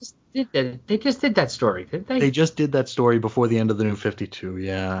they just did that story, didn't they? They just did that story before the end of the New 52.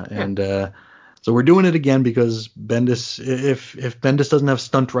 Yeah. And so we're doing it again because Bendis, if Bendis doesn't have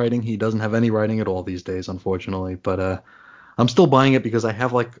stunt writing, he doesn't have any writing at all these days, unfortunately. But I'm still buying it because I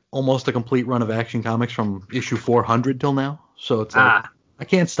have like almost a complete run of Action Comics from issue 400 till now. So it's like, I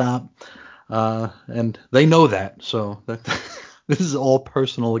can't stop. And they know that. So this is all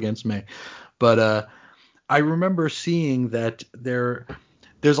personal against me. But I remember seeing that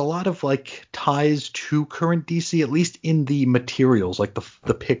there's a lot of like ties to current DC, at least in the materials, like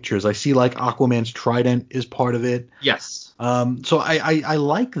the pictures. I see like Aquaman's trident is part of it. Yes. So I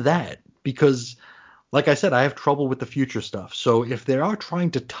like that because, like I said, I have trouble with the future stuff. So if they are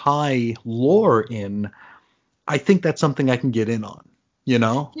trying to tie lore in, I think that's something I can get in on,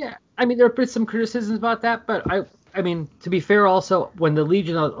 Yeah. I mean, there have been some criticisms about that, but I mean, to be fair, also, when the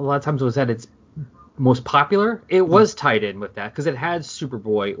Legion a lot of times was at its most popular, it was tied in with that because it had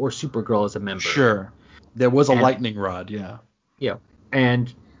Superboy or Supergirl as a member. Sure. There was a lightning rod, yeah. Yeah.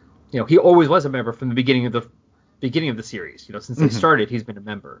 And, he always was a member from the beginning of the series. Since they started, he's been a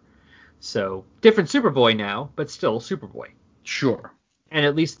member. So, different Superboy now, but still Superboy. Sure. And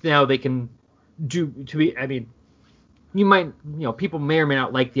at least now they can you might, people may or may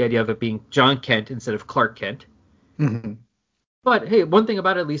not like the idea of it being John Kent instead of Clark Kent. Mm-hmm. But, hey, one thing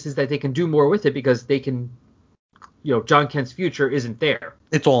about it at least is that they can do more with it because they can, John Kent's future isn't there.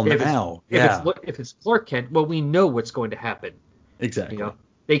 It's all now. If it's Clark Kent, well, we know what's going to happen. Exactly.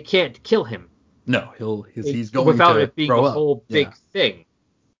 They can't kill him. No, he's going without to it being grow a up. whole big thing.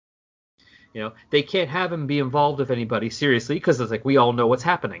 They can't have him be involved with anybody seriously because it's like we all know what's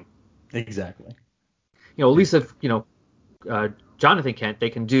happening. Exactly. At least if Jonathan Kent,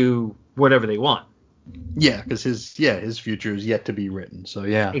 they can do whatever they want. Yeah, because his future is yet to be written. So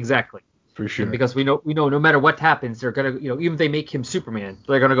yeah. Exactly. For sure. And because we know no matter what happens, they're gonna even if they make him Superman,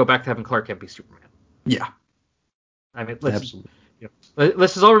 they're gonna go back to having Clark Kent be Superman. Yeah. I mean, absolutely.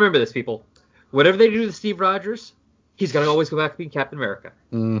 Let's just all remember this, people. Whatever they do to Steve Rogers, he's gonna always go back to being Captain America.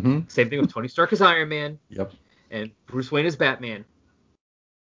 Mm-hmm. Same thing with Tony Stark as Iron Man. Yep. And Bruce Wayne as Batman.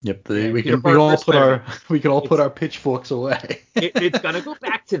 Yep. We can all put our pitchforks away. It's gonna go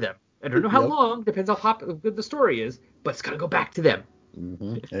back to them. I don't know how long. Depends how good the story is, but it's gonna go back to them.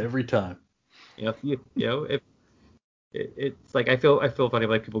 Mm-hmm. Every time. It's like I feel funny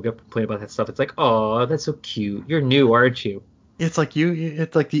when people get complain about that stuff. It's like, oh, that's so cute. You're new, aren't you? It's like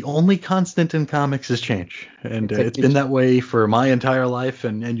the only constant in comics is change, and it's been that way for my entire life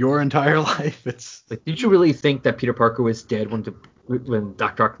and your entire life. It's like, did you really think that Peter Parker was dead when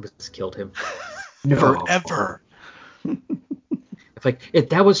Dr. Octopus killed him? Never, ever. If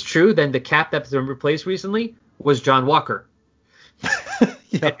that was true, then the Cap that's been replaced recently was John Walker.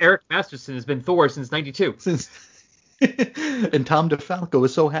 Yeah. And Eric Masterson has been Thor since '92. And Tom DeFalco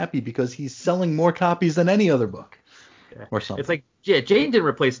is so happy because he's selling more copies than any other book. Yeah. Or something. It's like, yeah, Jane didn't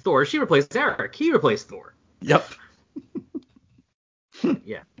replace Thor. She replaced Eric. He replaced Thor. Yep.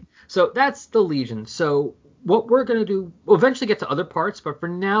 Yeah. So that's the Legion. So what we're going to do, we'll eventually get to other parts, but for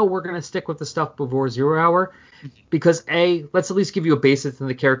now we're going to stick with the stuff before 0 Hour because let's at least give you a basis in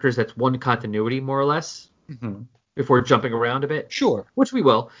the characters that's one continuity more or less before jumping around a bit. Sure. Which we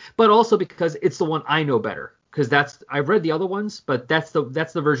will, but also because it's the one I know better because I've read the other ones, but that's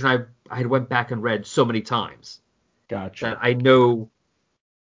the version I had went back and read so many times. Gotcha. That I know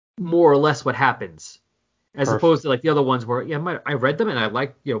more or less what happens. As Perfect. opposed to like the other ones where I read them and I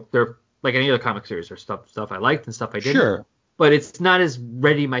like, they're like any other comic series or stuff I liked and stuff I didn't. Sure. But it's not as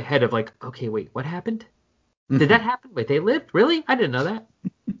ready in my head of like, okay, wait, what happened? Did that happen? Wait, they lived? Really? I didn't know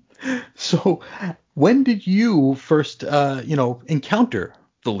that. So when did you first encounter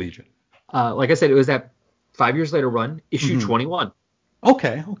the Legion? Like I said, it was that 5 years later run, issue 21.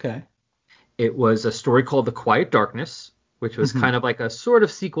 Okay. It was a story called The Quiet Darkness, which was kind of like a sort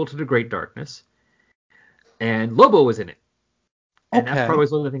of sequel to The Great Darkness. And Lobo was in it. And that probably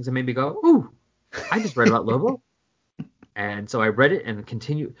was one of the things that made me go, ooh, I just read about Lobo. And so I read it and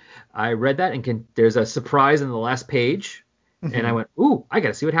continued. I read that and there's a surprise in the last page. And I went, ooh, I got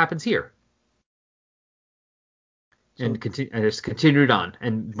to see what happens here. And I just continued on.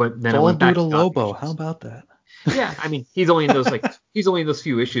 And then I went back to Lobo. How about that? Yeah, I mean, he's only in those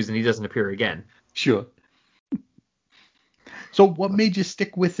few issues and he doesn't appear again. Sure. So what made you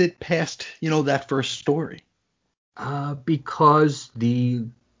stick with it past, that first story? Because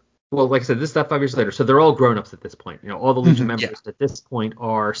like I said, this is that 5 years later, so they're all grown-ups at this point. All the Legion members at this point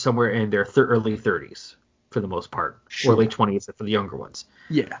are somewhere in their early 30s for the most part, or late 20s for the younger ones.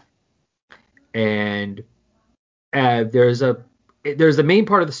 Yeah. And there's the main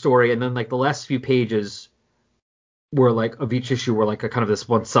part of the story, and then like the last few pages were like of each issue were like a kind of this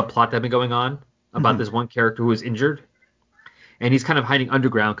one subplot that had been going on about this one character who was injured. And he's kind of hiding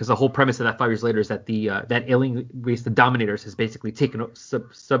underground because the whole premise of that 5 years later is that that alien race, the Dominators, has basically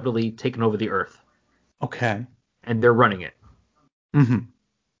subtly taken over the Earth. Okay. And they're running it.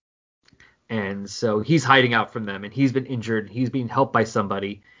 And so he's hiding out from them, and he's been injured. He's being helped by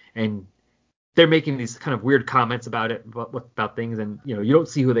somebody, and they're making these kind of weird comments about it, about things, and you don't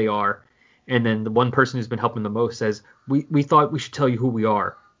see who they are. And then the one person who's been helping the most says, "We thought we should tell you who we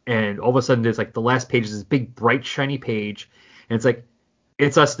are." And all of a sudden, there's like the last page is this big, bright, shiny page. And it's like,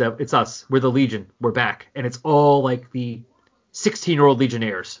 it's us, Deb. It's us. We're the Legion. We're back. And it's all like the 16-year-old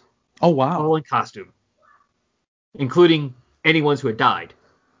Legionnaires. Oh, wow. All in costume. Including any ones who had died.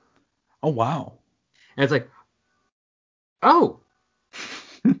 Oh, wow. And it's like, oh.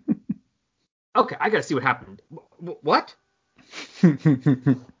 Okay, I got to see what happened. What?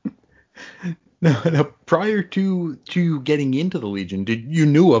 Now, prior to getting into the Legion, you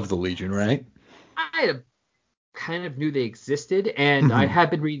knew of the Legion, right? I kind of knew they existed, and I had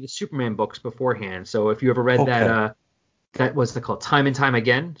been reading the Superman books beforehand. So if you ever read that what's it called, Time and Time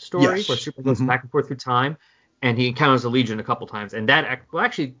Again story, where Superman goes back and forth through time, and he encounters the Legion a couple times, and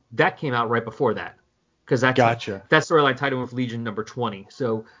that came out right before that, because that storyline tied in with Legion number 20.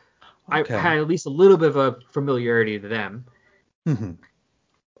 So I had at least a little bit of a familiarity to them.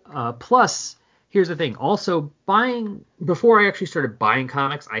 Plus, here's the thing. Also, before I actually started buying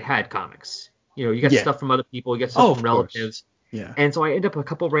comics, I had comics. You get stuff from other people, you get stuff from relatives. Yeah. And so I end up with a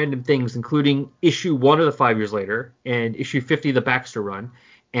couple random things, including issue 1 of the 5 years later and issue 50 of the Baxter run.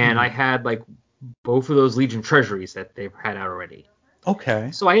 And I had like both of those Legion treasuries that they've had out already.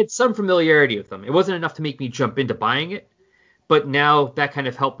 Okay. So I had some familiarity with them. It wasn't enough to make me jump into buying it, but now that kind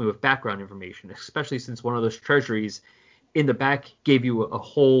of helped me with background information, especially since one of those treasuries in the back gave you a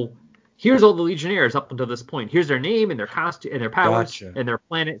whole, here's all the Legionnaires up until this point. Here's their name and their costume and their powers and their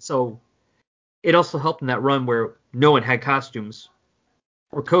planet. So it also helped in that run where no one had costumes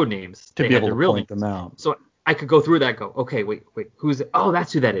or code names. To be able to point them out. So I could go through that and go, okay, wait, who's it? Oh,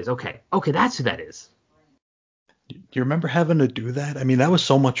 that's who that is. Okay, that's who that is. Do you remember having to do that? I mean, that was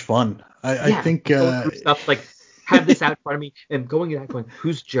so much fun. I think stuff like have this out in front of me and going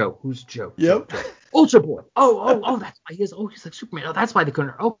who's Joe? Who's Joe? Yep. Joe. Ultra Boy. Oh, that's why he is. Oh, he's like Superman. Oh, that's why they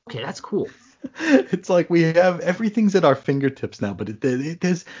couldn't. Okay, that's cool. It's like we have everything's at our fingertips now, but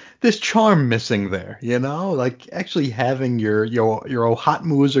there's charm missing there, like actually having your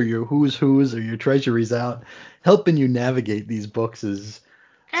Hotmoos or your who's or your treasuries out, helping you navigate these books is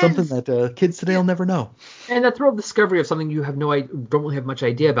something that kids today will never know. And that thrill of discovery of something you have don't really have much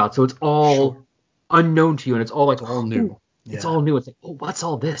idea about, so it's all unknown to you, and it's all like all new. It's all new. It's like, oh, what's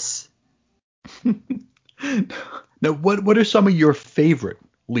all this? Now, what are some of your favorite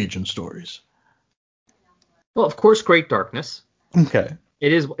Legion stories? Well, of course, Great Darkness. Okay.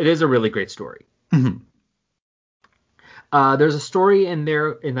 It is a really great story. Hmm. There's a story in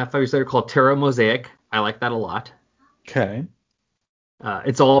that 5 years later called Terra Mosaic. I like that a lot. Okay.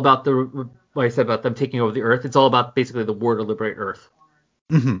 It's all about like I said, about them taking over the Earth. It's all about basically the war to liberate Earth.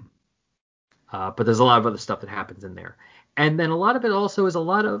 Hmm. But there's a lot of other stuff that happens in there. And then a lot of it also is a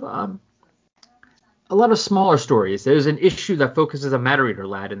lot of smaller stories. There's an issue that focuses on Matter Eater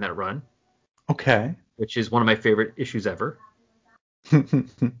Lad in that run, Okay. which is one of my favorite issues ever.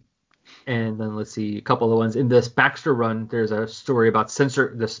 And then let's see a couple of ones in this Baxter run. There's a story about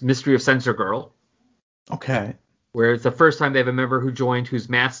this mystery of Censor Girl, Okay. where it's the first time they have a member who joined who's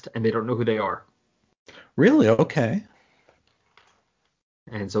masked and they don't know who they are. Really? Okay.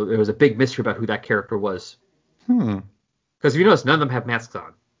 And so there was a big mystery about who that character was. Hmm. Because if you notice, none of them have masks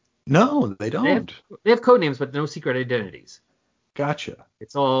on. No, they They have, don't. they have code names, but no secret identities. Gotcha.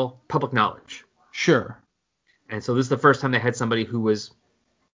 It's all public knowledge. Sure. And so this is the first time they had somebody who was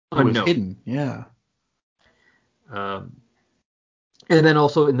It was unknown. hidden. Yeah. And then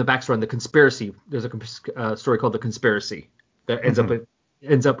also in the Baxter run, the conspiracy. There's a story called the conspiracy that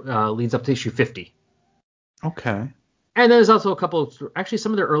leads up to issue 50. Okay. And there's also a couple. Actually,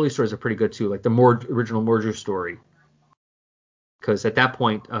 some of their early stories are pretty good too, like the original Mordru story. Because at that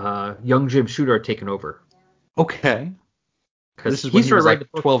point, young Jim Shooter had taken over. Okay. Because This is when he started was like writing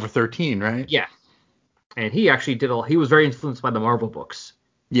the book. 12 or 13, right? Yeah, and he actually he was very influenced by the Marvel books.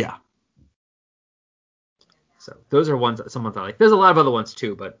 Yeah. So those are some ones I like. There's a lot of other ones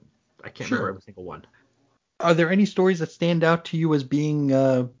too, but I can't remember every single one. Are there any stories that stand out to you as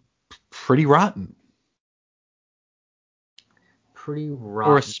being pretty rotten? Pretty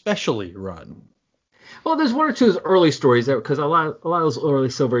rotten. Or especially rotten? Well, there's one or two early stories because a lot of those early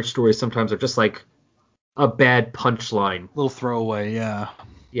Silver Age stories sometimes are just like a bad punchline. Little throwaway, yeah.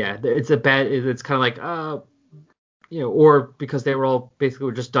 Yeah, it's kind of like or because they were all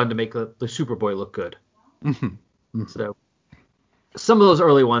basically just done to make the Superboy look good. Mm-hmm. Mm-hmm. So some of those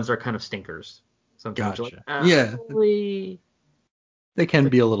early ones are kind of stinkers. Sometimes Gotcha. you're like, Yeah. really? They can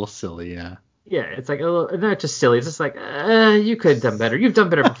be a little silly, yeah. Yeah, it's like not just silly. It's just like, you could have done better. You've done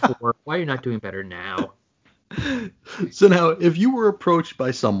better before. Why are you not doing better now? So now, if you were approached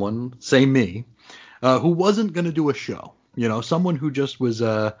by someone, say me, who wasn't going to do a show, someone who just was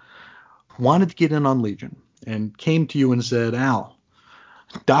wanted to get in on Legion and came to you and said, Al,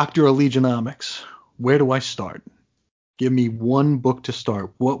 Doctor of Legionomics, where do I start? Give me one book to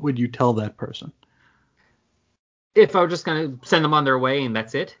start. What would you tell that person? If I were just going to send them on their way and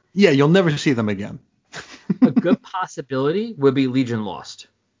that's it? Yeah, you'll never see them again. A good possibility would be Legion Lost.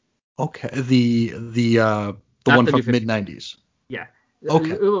 Okay, the Not one the from new mid 90s. Yeah.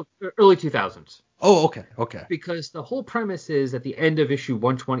 Okay. Early 2000s. Oh, okay. Because the whole premise is at the end of issue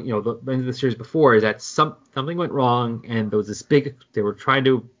 120, the end of the series before, is that something went wrong and there was this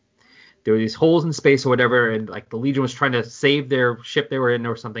there were these holes in space or whatever, and like the Legion was trying to save their ship they were in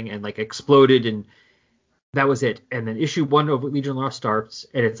or something, and like exploded, and that was it. And then issue 1 of Legion Lost starts,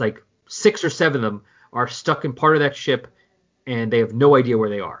 and it's like 6 or 7 of them are stuck in part of that ship, and they have no idea where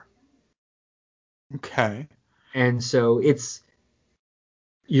they are. Okay. And so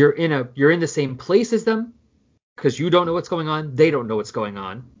you're in the same place as them because you don't know what's going on, they don't know what's going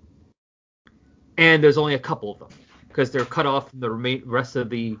on, and there's only a couple of them because they're cut off from the rest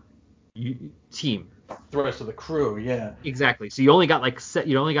of the team. The rest of the crew, yeah. Exactly. So you only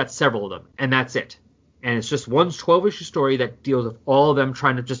got several of them, and that's it. And it's just one 12-issue story that deals with all of them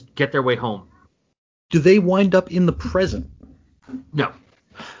trying to just get their way home. Do they wind up in the present? No.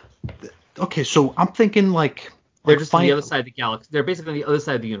 Okay, so I'm thinking like they're just on the other side of the galaxy. They're basically on the other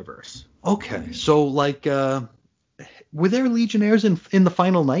side of the universe. Okay, so like were there Legionnaires in the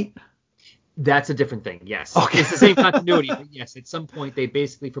final night? That's a different thing. Yes. Okay. It's the same continuity, but yes, at some point they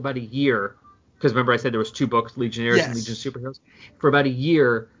basically for about a year, because remember I said there was 2 books, Legionnaires and Legion of Superheroes. For about a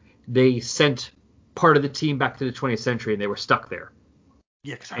year, they sent part of the team back to the 20th century, and they were stuck there.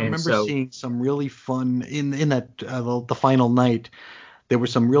 Yeah, because I remember seeing some really fun in that the final night. There were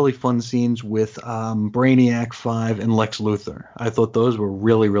some really fun scenes with Brainiac 5 and Lex Luthor. I thought those were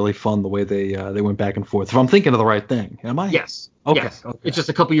really, really fun the way they went back and forth. If I'm thinking of the right thing, am I? Yes. Okay. Yes. Okay. It's just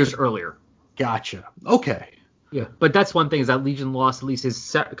a couple years earlier. Gotcha. Okay. Yeah, but that's one thing is that Legion Lost at least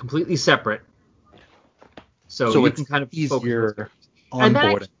is completely separate. So you can kind of easier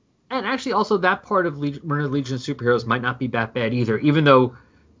onboarding. And actually also that part of Legion of Superheroes might not be that bad either, even though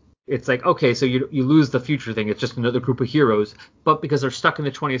it's like, okay, so you lose the future thing. It's just another group of heroes. But because they're stuck in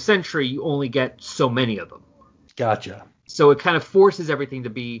the 20th century, you only get so many of them. Gotcha. So it kind of forces everything to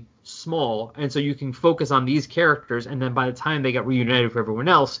be small, and so you can focus on these characters, and then by the time they get reunited with everyone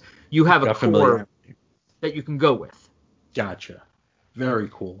else, you have a core that you can go with. Gotcha. Very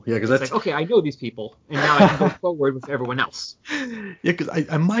cool. Yeah, because it's that's like, okay, I know these people, and now I can go forward with everyone else. Yeah, because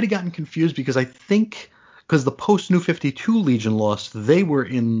I might have gotten confused because I think because the post New 52 Legion lost, they were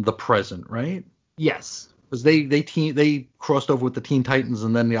in the present, right? Yes. Because they crossed over with the Teen Titans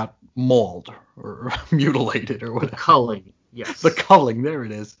and then got mauled or mutilated or whatever. The culling. Yes. The culling. There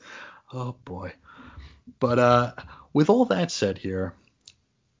it is. Oh boy. But with all that said here,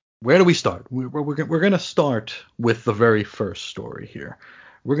 where do we start? We're going to start with the very first story here.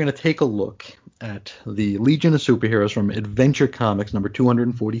 We're going to take a look at the Legion of Superheroes from Adventure Comics number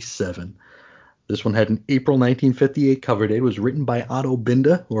 247. This one had an April 1958 cover date. It was written by Otto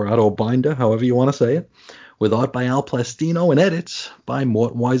Binder, or Otto Binder, however you want to say it, with art by Al Plastino and edits by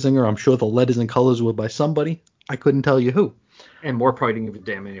Mort Weisinger. I'm sure the letters and colors were by somebody. I couldn't tell you who. And Mort probably didn't give a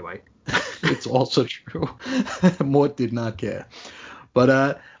damn anyway. It's also true. Mort did not care.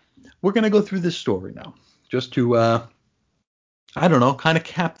 But we're going to go through this story now, just to, I don't know, kind of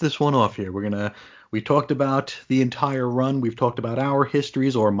cap this one off here. We talked about the entire run. We've talked about our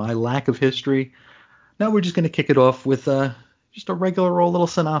histories or my lack of history. Now we're just going to kick it off with just a regular old little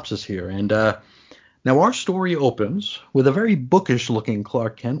synopsis here. And now our story opens with a very bookish-looking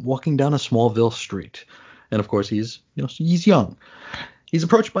Clark Kent walking down a Smallville street. And of course he's young. He's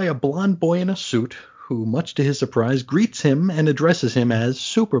approached by a blonde boy in a suit who, much to his surprise, greets him and addresses him as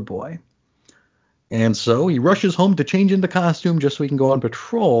Superboy. And so he rushes home to change into costume just so he can go on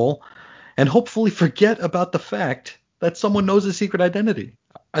patrol and hopefully forget about the fact that someone knows his secret identity.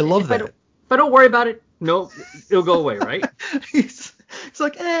 I love that. If I don't worry about it, no, it'll go away, right? He's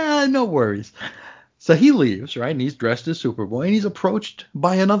like, no worries. So he leaves, right, and he's dressed as Superboy, and he's approached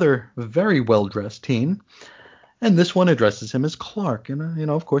by another very well-dressed teen. And this one addresses him as Clark. And,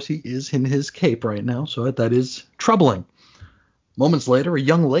 of course, he is in his cape right now, so that is troubling. Moments later, a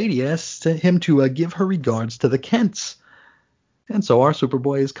young lady asks him to give her regards to the Kents. And so our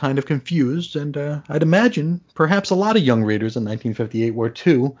Superboy is kind of confused, and I'd imagine perhaps a lot of young readers in 1958 were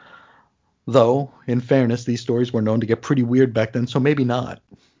too. Though, in fairness, these stories were known to get pretty weird back then, so maybe not.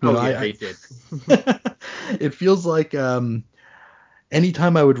 They did. It feels like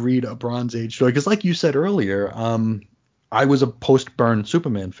anytime I would read a Bronze Age story, because like you said earlier, I was a post-Byrne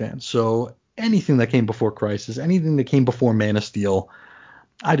Superman fan, so anything that came before Crisis, anything that came before Man of Steel,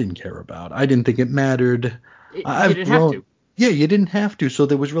 I didn't care about. I didn't think it mattered. You didn't have to. Yeah, you didn't have to, so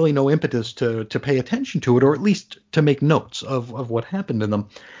there was really no impetus to pay attention to it, or at least to make notes of what happened in them.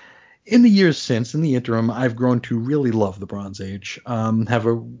 In the years since, in the interim, I've grown to really love the Bronze Age, have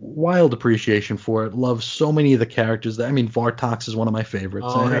a wild appreciation for it, love so many of the characters. Vartox is one of my favorites.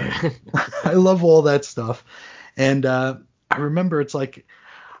 I love all that stuff. And I remember it's like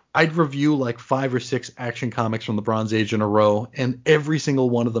I'd review like 5 or 6 Action Comics from the Bronze Age in a row, and every single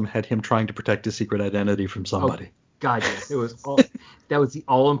one of them had him trying to protect his secret identity from somebody. Oh, God, yeah. It was that was the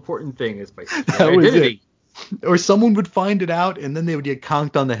all-important thing, is my secret identity. Was it. Or someone would find it out, and then they would get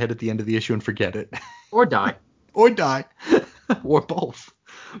conked on the head at the end of the issue and forget it. Or die. Or both.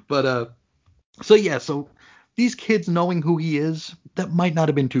 But, so these kids knowing who he is, that might not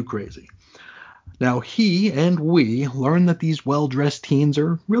have been too crazy. Now, he and we learn that these well-dressed teens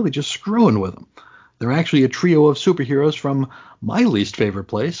are really just screwing with him. They're actually a trio of superheroes from my least favorite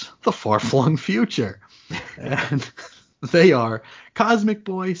place, the far-flung future. And they are Cosmic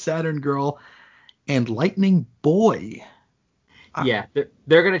Boy, Saturn Girl, and Lightning Boy. Yeah,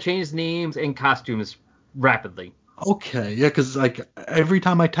 they're going to change names and costumes rapidly. Okay, yeah, because like every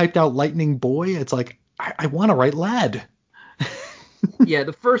time I typed out Lightning Boy, it's like, I want to write Lad. Yeah,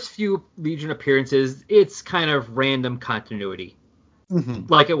 the first few Legion appearances, it's kind of random continuity. Mm-hmm.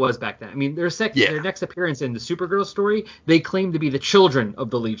 Like it was back then. Their next appearance in the Supergirl story, they claim to be the children of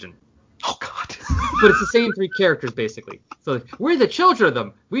the Legion. Oh, God. But it's the same 3 characters, basically. So we're the children of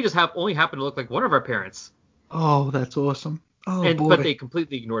them. We just only happen to look like one of our parents. Oh, that's awesome. Oh, boy. But they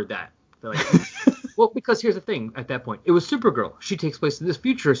completely ignored that. They're like, well, because here's the thing at that point. It was Supergirl. She takes place in this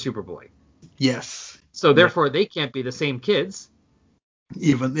future of Superboy. Yes. So therefore, they can't be the same kids.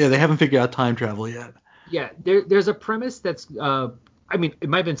 They haven't figured out time travel yet. Yeah, there's a premise that's... it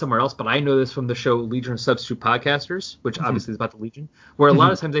might have been somewhere else, but I know this from the show Legion of Substitute Podcasters, which obviously is about the Legion, where a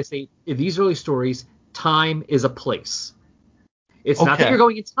lot of times they say, in these early stories, time is a place. It's not that you're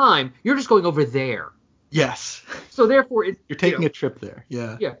going in time, you're just going over there. Yes. So therefore... you're taking a trip there,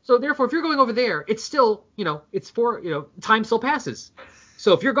 yeah. Yeah, so therefore, if you're going over there, it's still, time still passes.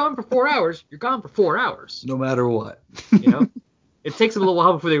 So if you're gone for 4 hours, you're gone for 4 hours. No matter what. It takes them a little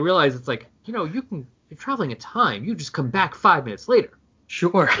while before they realize it's like, you're traveling in time. You just come back 5 minutes later.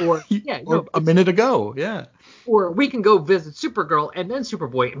 Sure. Or yeah, Or a minute ago. Yeah. or we can go visit Supergirl and then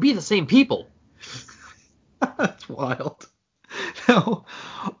Superboy and be the same people. That's wild. Now,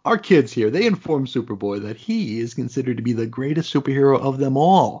 our kids here, they inform Superboy that he is considered to be the greatest superhero of them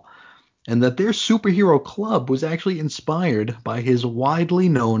all, and that their superhero club was actually inspired by his widely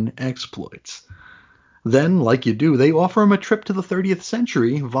known exploits. Then, like you do, they offer him a trip to the 30th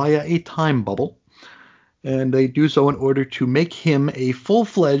century via a time bubble, and they do so in order to make him a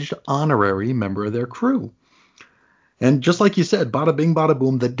full-fledged honorary member of their crew. And just like you said, bada bing, bada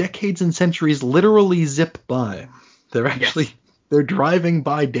boom, the decades and centuries literally zip by. They're actually Yes. they're driving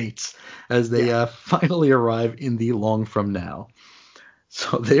by dates as they Yeah. finally arrive in the long from now.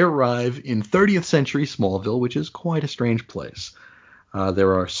 So they arrive in 30th century Smallville, which is quite a strange place.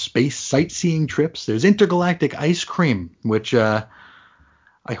 There are space sightseeing trips. There's intergalactic ice cream, which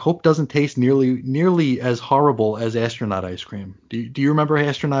I hope doesn't taste nearly as horrible as astronaut ice cream. Do you remember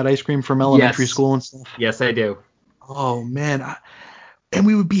astronaut ice cream from elementary Yes. school and stuff? Yes, I do. Oh man, and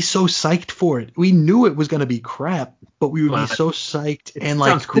we would be so psyched for it. We knew it was going to be crap, but we would be But so psyched. it And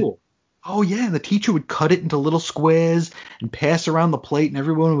sounds like cool. oh yeah, the teacher would cut it into little squares and pass around the plate, and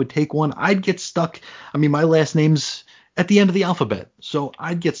everyone would take one. I'd get stuck. I mean, my last name's at the end of the alphabet, so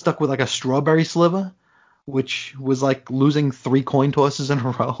I'd get stuck with like a strawberry sliver, which was like losing 3 coin tosses in a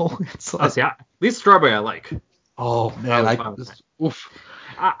row. It's Oh, like, see, at least strawberry I like. oh I man, was I fine with that. just oof.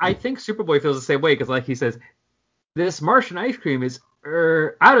 I think Superboy feels the same way because, like he says, this Martian ice cream is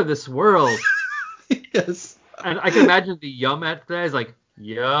out of this world. Yes. And I can imagine the yum at that is like,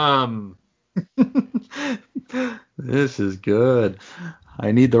 yum. This is good.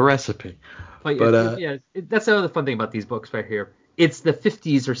 I need the recipe. But But that's the other fun thing about these books right here. It's the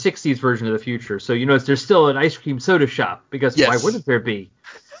 50s or 60s version of the future. So you notice there's still an ice cream soda shop because why yes, wouldn't there be?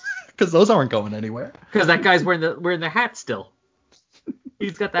 because those aren't going anywhere. Because that guy's wearing the hat still.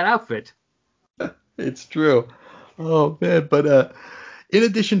 He's got that outfit. It's true. Oh man, but in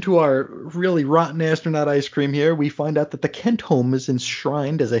addition to our really rotten astronaut ice cream here, we find out that the Kent home is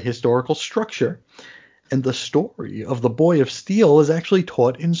enshrined as a historical structure, and the story of the Boy of Steel is actually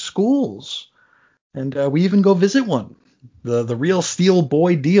taught in schools. And we even go visit one. The real Steel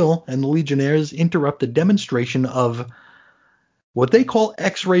Boy deal, and the Legionnaires interrupt a demonstration of what they call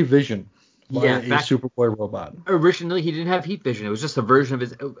X-ray vision via Yeah, a back Superboy robot. originally he didn't have heat vision. It was just a version of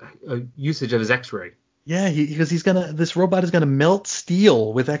his usage of his X-ray. Yeah, because this robot is gonna melt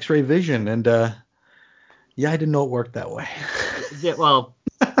steel with X-ray vision, and yeah, I didn't know it worked that way. Yeah, well,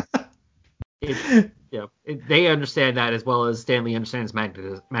 it they understand that as well as Stanley understands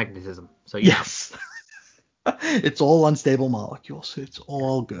magnetism. So yeah. Yes. It's all unstable molecules. It's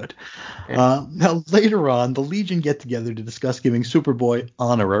all good. And Now, later on, the Legion get together to discuss giving Superboy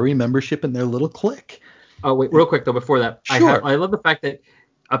honorary membership in their little clique. oh wait, real quick though, before that, Sure, I love the fact that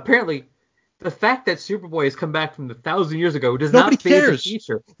apparently the fact that Superboy has come back from 1,000 years ago does nobody not phase the cares.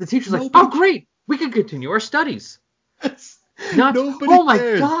 teacher. The teacher's like, Nobody oh great, we can continue our studies. cares. Not, Nobody oh my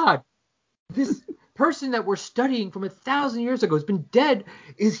cares. god, this person that we're studying from 1,000 years ago has been dead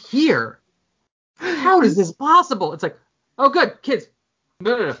is here. How is this possible? It's like, oh good, kids.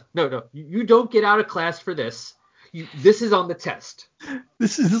 No. You don't get out of class for this. This is on the test.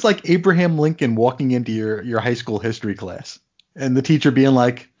 This is like Abraham Lincoln walking into your high school history class, and the teacher being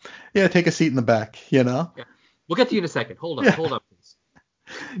like, "Yeah, take a seat in the back," you know? Yeah. We'll get to you in a second. Yeah. Hold up, please.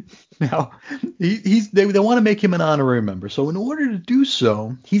 Now, they want to make him an honorary member. So in order to do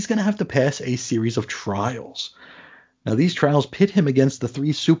so, he's going to have to pass a series of trials. Now, these trials pit him against the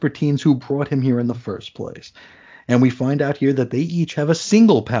three super teens who brought him here in the first place. And we find out here that they each have a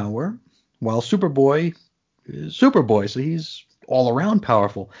single power, while Superboy is Superboy, so he's all around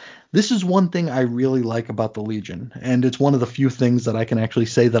powerful. This is one thing I really like about the Legion, and it's one of the few things that I can actually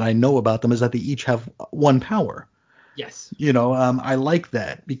say that I know about them is that they each have one power. Yes. I like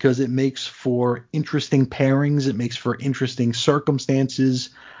that because it makes for interesting pairings. It makes for interesting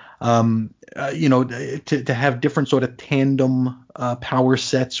circumstances. To have different sort of tandem power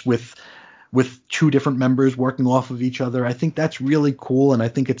sets with two different members working off of each other. I think that's really cool, and I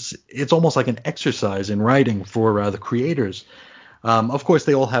think it's almost like an exercise in writing for the creators. Of course,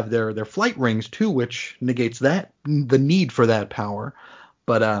 they all have their flight rings too, which negates the need for that power.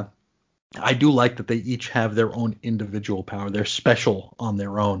 But I do like that they each have their own individual power. They're special on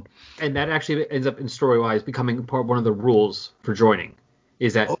their own. And that actually ends up in story-wise becoming one of the rules for joining.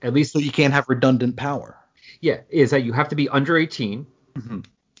 Is that Oh, at least so you can't have redundant power. is that you have to be under 18 Hmm.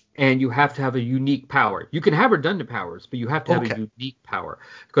 and you have to have a unique power. You can have redundant powers, but you have to have a Okay, unique power.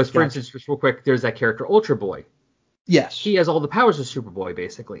 Because for gotcha. instance, just real quick, there's that character Ultra Boy. Yes. He has all the powers of Superboy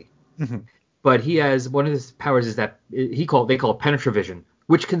basically. Hmm. but he has one of his powers is that they call it penetravision,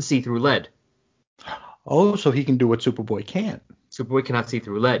 which can see through lead. Oh, so he can do what Superboy can't. Superboy cannot see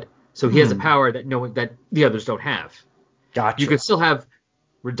through lead, so he has a power that the others don't have. Gotcha. You can still have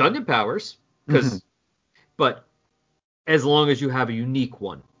redundant powers, Mm-hmm. but as long as you have a unique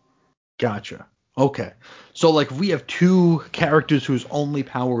one. Gotcha. Okay. So like if we have two characters whose only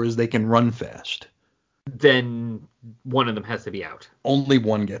power is they can run fast, Then one of them has to be out. only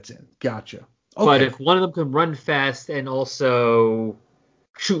one gets in. Gotcha. But Okay. if one of them can run fast and also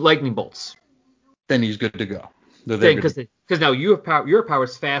shoot lightning bolts, Then he's good to go. then because now you have power, your power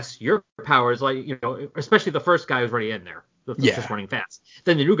is fast, your power is like especially the first guy who's already in there, that's just running fast.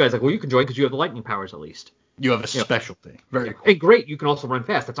 Then the new guy's like, well, you can join because you have the lightning powers at least. You have a specialty. Very cool. And great, you can also run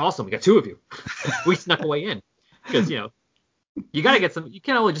fast. That's awesome. We got two of you. We snuck away in because you got to get some. You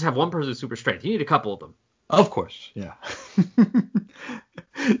can't only just have one person with super strength. You need a couple of them. Of course, yeah.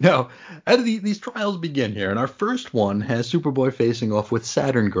 Now, these trials begin here, and our first one has Superboy facing off with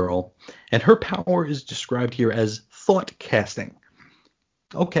Saturn Girl, and her power is described here as thought casting.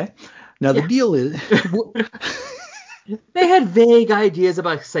 Okay. Now, the deal is... They had vague ideas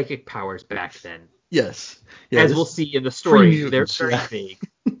about psychic powers back then. Yes. As we'll see in the story, they're very vague.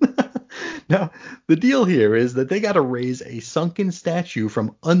 Now, the deal here is that they got to raise a sunken statue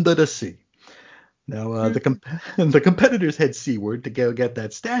from under the sea. Now, the competitors head seaward to go get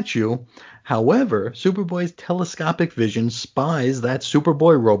that statue. However, Superboy's telescopic vision spies that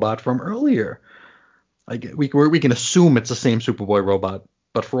Superboy robot from earlier. We can assume it's the same Superboy robot,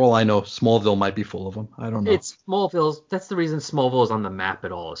 but for all I know, Smallville might be full of them. I don't know. It's Smallville's. That's the reason Smallville is on the map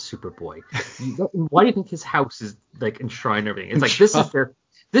at all. Is Superboy. Why do you think his house is like enshrined and everything? It's like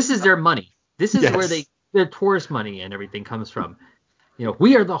this is their money. This is where their tourist money and everything comes from.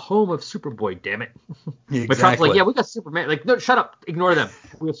 We are the home of Superboy, damn it. Exactly. Metropolis like, yeah, we got Superman. Like, no, shut up. Ignore them.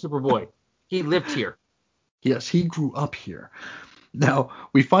 We have Superboy. He lived here. Yes, he grew up here. Now,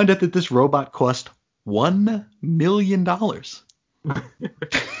 we find out that this robot cost $1 million. I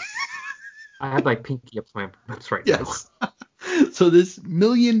have like pinky up to my lips right now. So this $1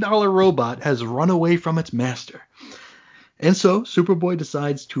 million robot has run away from its master. And so Superboy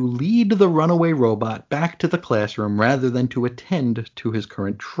decides to lead the runaway robot back to the classroom rather than to attend to his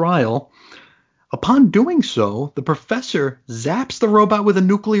current trial. Upon doing so, the professor zaps the robot with a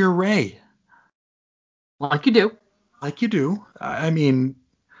nuclear ray. Like you do. Like you do. I mean,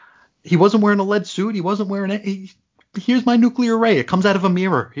 he wasn't wearing a lead suit. He wasn't wearing it. Here's my nuclear ray. It comes out of a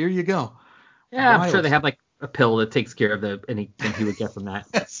mirror. Here you go. Yeah, I'm sure they have like a pill that takes care of anything he would get from that.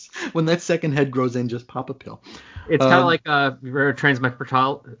 Yes. When that second head grows in, just pop a pill. It's kind of like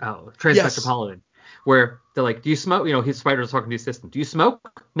Transmetropolitan, where they're like, do you smoke? His spider's talking to his system. Do you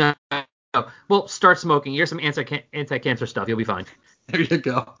smoke? No. Well, start smoking. Here's some anti-cancer stuff. You'll be fine. There you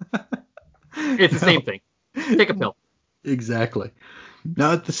go. It's the same thing. Take a pill. Exactly.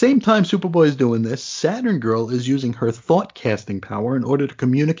 Now, at the same time Superboy is doing this, Saturn Girl is using her thought-casting power in order to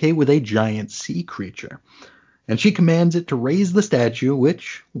communicate with a giant sea creature. And she commands it to raise the statue,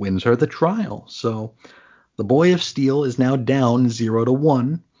 which wins her the trial. So the Boy of Steel is now down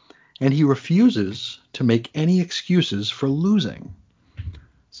 0-1, and he refuses to make any excuses for losing.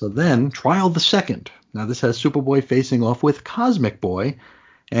 So then, trial the second. Now this has Superboy facing off with Cosmic Boy,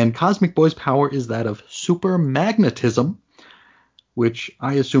 and Cosmic Boy's power is that of super magnetism, which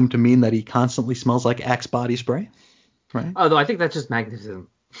I assume to mean that he constantly smells like Axe body spray, right? Although I think that's just magnetism.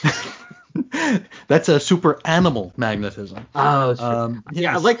 That's a super animal magnetism. Oh, sure.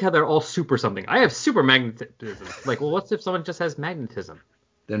 Yeah, I like how they're all super something. I have super magnetism. Like, well, what's if someone just has magnetism?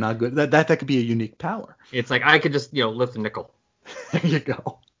 They're not good. That could be a unique power. It's like I could just lift a nickel. There you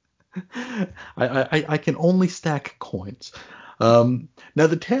go. I can only stack coins. Now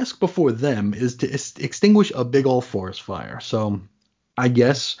the task before them is to extinguish a big old forest fire. So I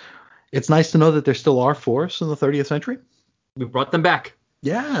guess it's nice to know that there still are forests in the 30th century. We brought them back.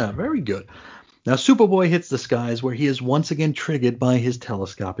 Yeah, very good. Now Superboy hits the skies where he is once again triggered by his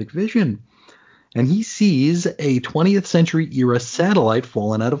telescopic vision. And he sees a 20th century era satellite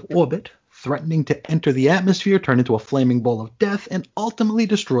fallen out of orbit, threatening to enter the atmosphere, turn into a flaming ball of death, and ultimately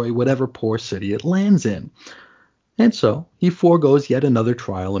destroy whatever poor city it lands in. And so he foregoes yet another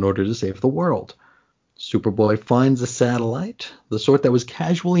trial in order to save the world. Superboy finds a satellite, the sort that was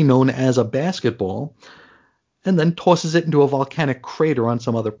casually known as a basketball, and then tosses it into a volcanic crater on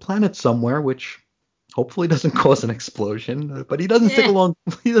some other planet somewhere, which hopefully doesn't cause an explosion. But he doesn't stick along.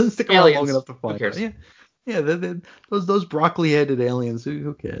 He doesn't stick around long enough to find it. Yeah. Those broccoli-headed aliens.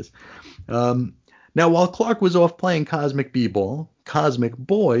 Who cares? Now, while Clark was off playing Cosmic B-Ball, Cosmic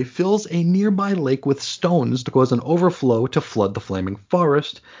Boy fills a nearby lake with stones to cause an overflow to flood the flaming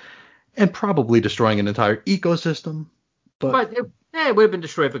forest. and probably destroying an entire ecosystem. But it would have been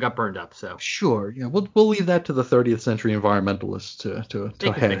destroyed if it got burned up. So sure, yeah, we'll leave that to the 30th century environmentalists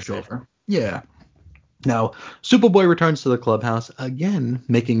to hash over. Yeah. Now, Superboy returns to the clubhouse again,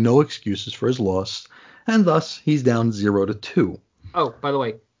 making no excuses for his loss, and thus he's down 0-2. Oh, by the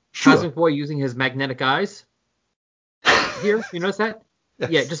way, Sure. Cosmic Boy using his magnetic eyes here. You notice that? Yes.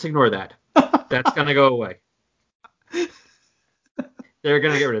 Yeah, just ignore that. That's gonna go away. They're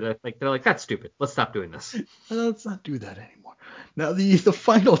gonna get rid of that. Like they're like, that's stupid. Let's stop doing this. Let's not do that anymore. Now, the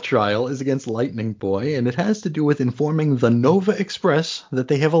final trial is against Lightning Boy, and it has to do with informing the Nova Express that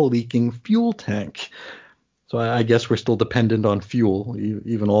they have a leaking fuel tank. So I guess we're still dependent on fuel,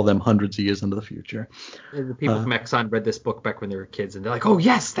 even all them hundreds of years into the future. And the people from Exxon read this book back when they were kids, and they're like, oh,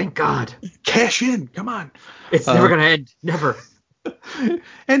 yes, thank God. Cash in, come on. It's never going to end, never.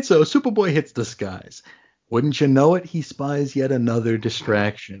 And so Superboy hits the skies. Wouldn't you know it, he spies yet another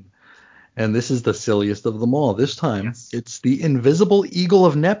distraction. And this is the silliest of them all. This time, It's the invisible Eagle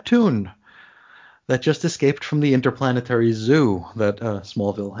of Neptune that just escaped from the interplanetary zoo that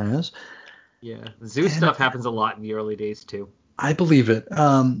Smallville has. Yeah, zoo stuff happens a lot in the early days, too. I believe it.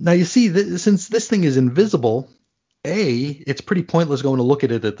 Now, you see, since this thing is invisible, it's pretty pointless going to look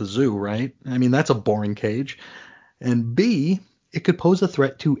at it at the zoo, right? I mean, that's a boring cage. And B, it could pose a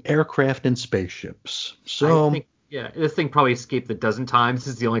threat to aircraft and spaceships. So I think, this thing probably escaped a dozen times.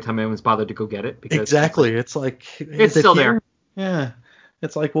 This is the only time anyone's bothered to go get it. Because exactly. It's like it's still there. Yeah.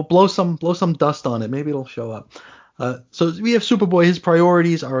 It's like, we'll blow some dust on it. Maybe it'll show up. So we have Superboy. His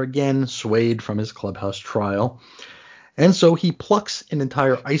priorities are again swayed from his clubhouse trial. And so he plucks an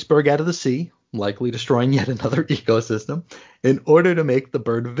entire iceberg out of the sea, likely destroying yet another ecosystem, in order to make the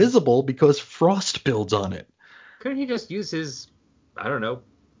bird visible because frost builds on it. Couldn't he just use his, I don't know,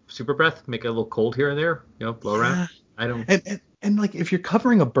 super breath, make it a little cold here and there, blow around? I don't. And like, if you're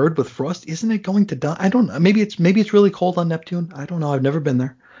covering a bird with frost, isn't it going to die? I don't know. Maybe it's really cold on Neptune. I don't know. I've never been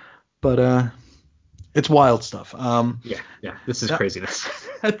there, but it's wild stuff. Yeah. This is craziness.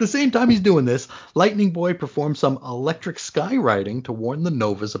 At the same time he's doing this, Lightning Boy performs some electric skywriting to warn the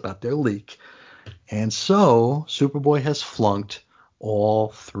Novas about their leak. And so Superboy has flunked all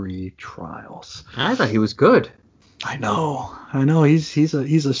 3 trials. I thought he was good. I know. He's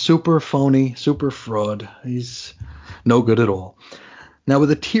a super phony, super fraud. He's no good at all. Now,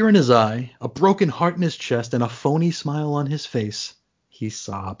 with a tear in his eye, a broken heart in his chest, and a phony smile on his face, he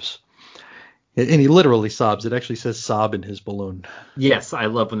sobs. And he literally sobs. It actually says sob in his balloon. Yes, I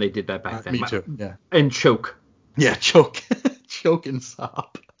love when they did that back then. Me too, yeah. And choke. Yeah, choke. Choke and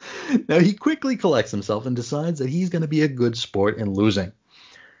sob. Now, he quickly collects himself and decides that he's going to be a good sport in losing.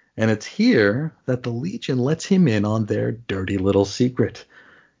 And it's here that the Legion lets him in on their dirty little secret.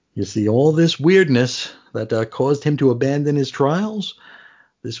 You see, all this weirdness that caused him to abandon his trials,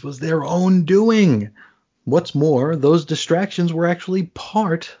 this was their own doing. What's more, those distractions were actually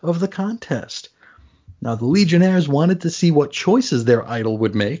part of the contest. Now, the Legionnaires wanted to see what choices their idol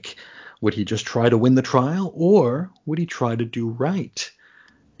would make. Would he just try to win the trial, or would he try to do right?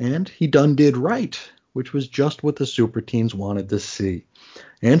 And he done did right, which was just what the super teens wanted to see.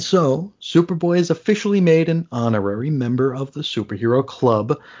 And so, Superboy is officially made an honorary member of the Superhero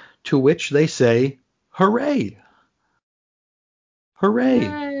Club, to which they say, hooray! Hooray!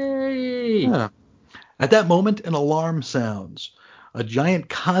 Hey! Yeah. At that moment, an alarm sounds. A giant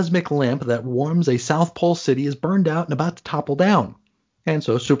cosmic lamp that warms a South Pole city is burned out and about to topple down. And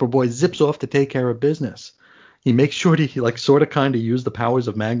so Superboy zips off to take care of business. He makes sure to sort of kind of use the powers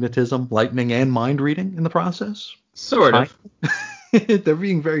of magnetism, lightning, and mind reading in the process. Sort of. They're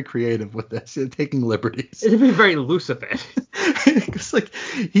being very creative with this. They're taking liberties. It'd be very loose of it. It's like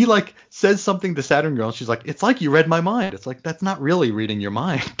he says something to Saturn Girl, and she's like, "It's like you read my mind." It's like, that's not really reading your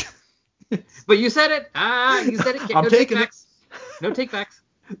mind. But you said it. You said it. I'm taking it. No take backs.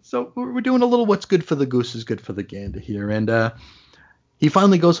 So we're doing a little what's good for the goose is good for the gander here, and he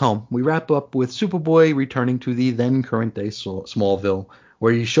finally goes home. We wrap up with Superboy returning to the then current day Smallville,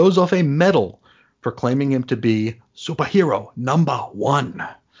 where he shows off a medal proclaiming him to be superhero number 1.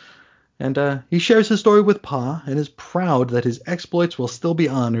 And he shares his story with Pa and is proud that his exploits will still be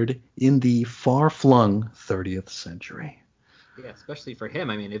honored in the far-flung 30th century. Yeah, especially for him.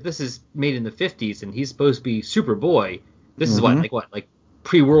 I mean, if this is made in the 50s and he's supposed to be Superboy, this is like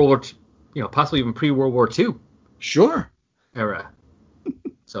pre-World War II, possibly even pre-World War II. Sure. Era.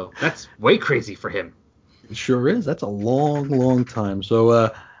 So that's way crazy for him. It sure is. That's a long, long time.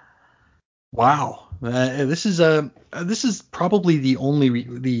 So, wow. This is probably the only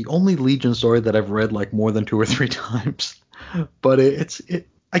Legion story that I've read more than 2 or 3 times. But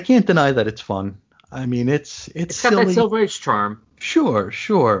I can't deny that it's fun. I mean, it's got silly. that Silver Age charm. Sure.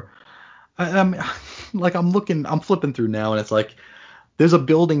 I'm like I'm flipping through now, and it's like there's a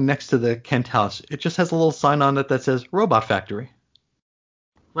building next to the Kent house. It just has a little sign on it that says Robot Factory.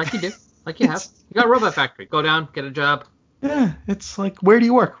 Like you do, like you have. You got a Robot Factory. Go down, get a job. Yeah, it's like, where do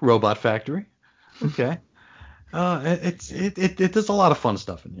you work? Robot Factory. Okay. It does a lot of fun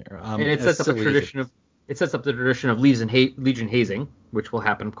stuff in here. And it As sets up a silly as tradition of Legion hazing, which will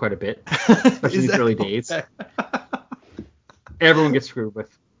happen quite a bit, it especially in is. these early days. Everyone gets screwed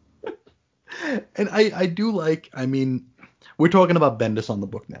with. And I do like, I mean, we're talking about Bendis on the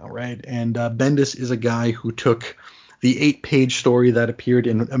book now, right? And Bendis is a guy who took the 8-page story that appeared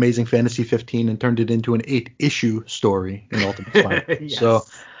in Amazing Fantasy 15 and turned it into an 8-issue story in Ultimate Spider. Yes. So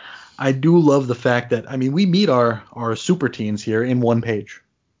I do love the fact that, I mean, we meet our super teens here in one page.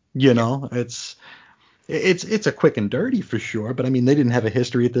 You know, it's a quick and dirty for sure, but I mean, they didn't have a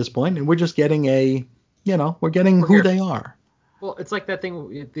history at this point, and we're just getting we're getting who they are. Well, it's like that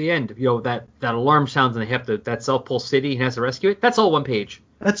thing at the end, that alarm sounds and they have that self-pulse city and has to rescue it. That's all one page.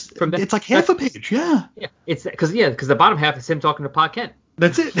 It's like half a page, yeah. Yeah, it's because the bottom half is him talking to Pa Kent.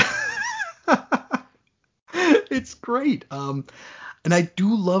 That's it. It's great. And I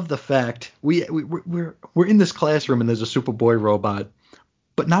do love the fact we're in this classroom and there's a Superboy robot,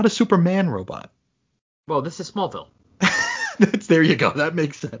 but not a Superman robot. Well, this is Smallville. There you go. That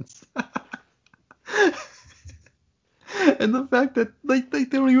makes sense. And the fact that they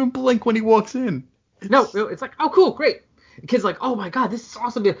don't even blink when he walks in. No, it's like, oh, cool, great. The kid's like, oh my god, this is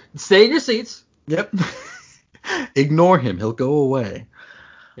awesome. Stay in your seats. Yep. Ignore him. He'll go away.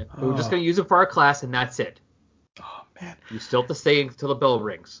 Yeah, we're just going to use him for our class, and that's it. Oh, man. You still have to stay until the bell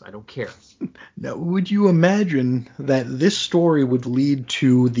rings. I don't care. Now, would you imagine that this story would lead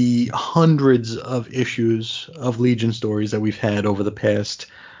to the hundreds of issues of Legion stories that we've had over the past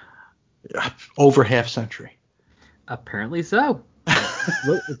over half century? Apparently so.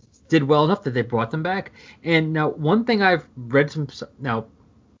 It did well enough that they brought them back. And now, one thing I've read now,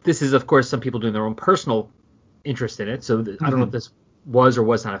 this is, of course, some people doing their own personal interest in it, so I don't know if this was or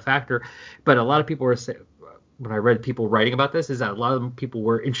was not a factor, but a lot of people were saying, when I read people writing about this, is that a lot of people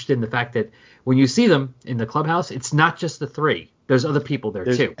were interested in the fact that when you see them in the clubhouse, it's not just the three. There's other people there,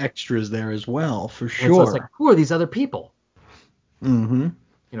 too. There's extras there as well, for sure. And so it's like, who are these other people? Mm-hmm.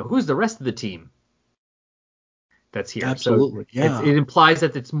 Who's the rest of the team that's here? Absolutely, so yeah. It implies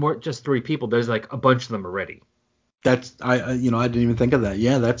that it's more just three people. There's like a bunch of them already. I didn't even think of that.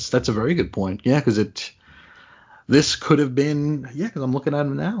 Yeah, that's a very good point. Yeah, because this could have been, because I'm looking at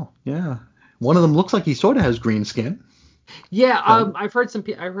him now. Yeah. One of them looks like he sort of has green skin. Yeah, I've heard some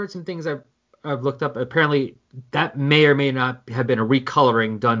things I've looked up. Apparently, that may or may not have been a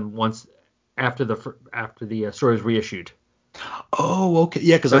recoloring done once after the story was reissued. Oh, okay.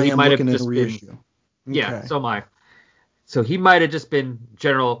 Yeah, because I am looking at a reissue. Yeah, so am I. So he might have just been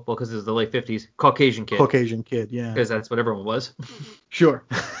general, well, because it was the late 50s, Caucasian kid. Caucasian kid, yeah. Because that's what everyone was. Sure.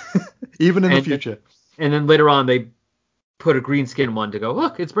 Even in the future. And then later on, they put a green skin one to go,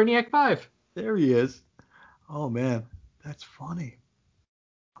 look, it's Brainiac 5. There he is. Oh, man. That's funny.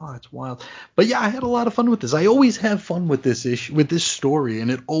 Oh, that's wild. But yeah, I had a lot of fun with this. I always have fun with this story,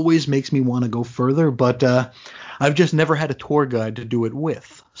 and it always makes me want to go further, but I've just never had a tour guide to do it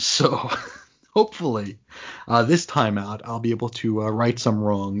with. So hopefully this time out, I'll be able to right some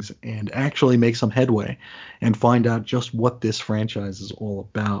wrongs and actually make some headway and find out just what this franchise is all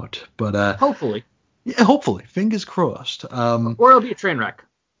about. But hopefully. Yeah, hopefully. Fingers crossed. Or it'll be a train wreck.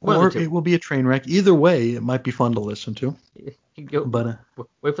 Or it will be a train wreck. Either way, it might be fun to listen to. But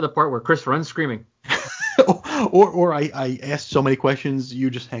wait for the part where Chris runs screaming. or I asked so many questions, you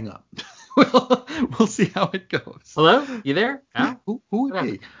just hang up. We'll see how it goes. Hello? You there? Yeah, who would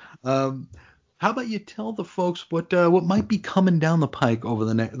be? How about you tell the folks what might be coming down the pike over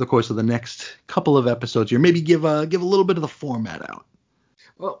the course of the next couple of episodes here? Maybe give a little bit of the format out.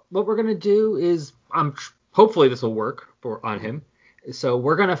 Well, what we're gonna do is, hopefully this will work on him. So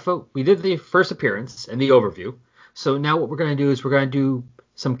we're gonna we did the first appearance and the overview. So now what we're gonna do is we're gonna do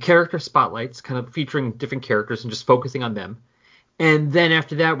some character spotlights, kind of featuring different characters and just focusing on them. And then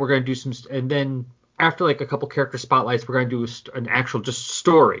after that, we're gonna do and then after like a couple character spotlights, we're gonna do an actual just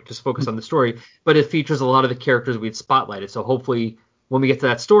story, just focus on the story. But it features a lot of the characters we'd spotlighted. So hopefully when we get to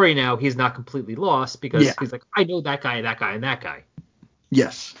that story now, he's not completely lost because he's like, I know that guy, and that guy, and that guy.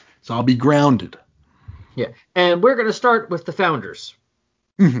 Yes. So I'll be grounded. Yeah. And we're going to start with the founders.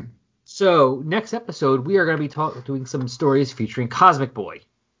 Mm-hmm. So next episode, we are going to be doing some stories featuring Cosmic Boy.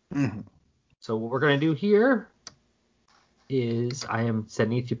 Mm-hmm. So what we're going to do here is I am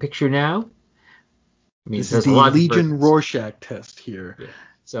sending it to picture now. This is the Legion Rorschach test here. Yeah.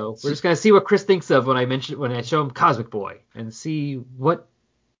 So we're just going to see what Chris thinks of when I show him Cosmic Boy and see what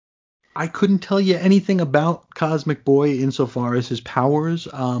I couldn't tell you anything about Cosmic Boy insofar as his powers.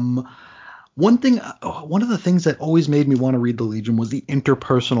 One of the things that always made me want to read the Legion was the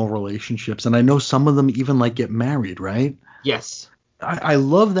interpersonal relationships, and I know some of them even like get married, right? Yes. I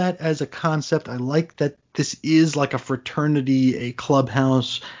love that as a concept. I like that this is like a fraternity, a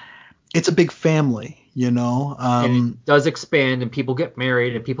clubhouse. It's a big family, you know. And it does expand, and people get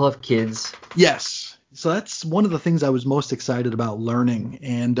married, and people have kids. Yes. So that's one of the things I was most excited about learning.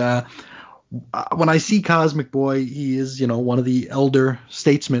 And when I see Cosmic Boy, he is, one of the elder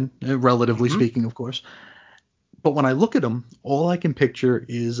statesmen, relatively speaking, of course. But when I look at him, all I can picture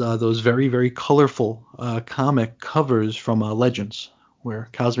is those very, very colorful comic covers from Legends, where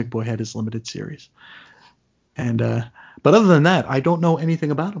Cosmic Boy had his limited series. And but other than that, I don't know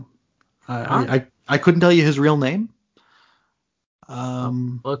anything about him. I couldn't tell you his real name.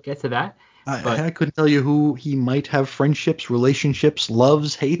 We'll get to that. I couldn't tell you who he might have friendships, relationships,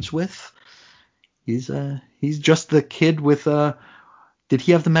 loves, hates with. He's just the kid with did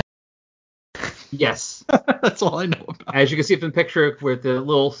he have the Yes. That's all I know about. As you can see from the picture with the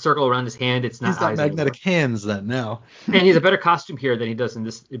little circle around his hand, it's not He's got eyes magnetic anymore. hands then now. And he has a better costume here than he does in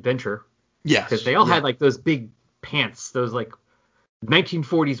this adventure. Yes. Because they all had like those big pants, those like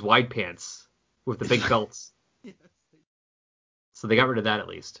 1940s wide pants with the big belts. So they got rid of that at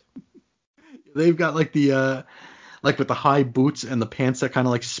least. They've got like the like with the high boots and the pants that kind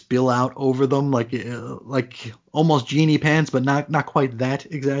of like spill out over them, like almost genie pants, but not quite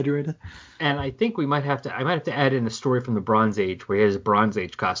that exaggerated. And I think I might have to add in a story from the Bronze Age where he has a Bronze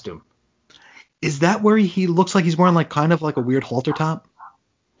Age costume. Is that where he looks like he's wearing like kind of like a weird halter top?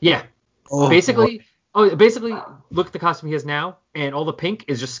 Yeah. Oh, basically, look at the costume he has now, and all the pink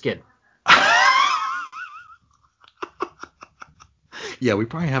is just skin. Yeah, we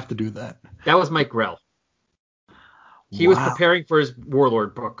probably have to do that. That was Mike Grell. He was preparing for his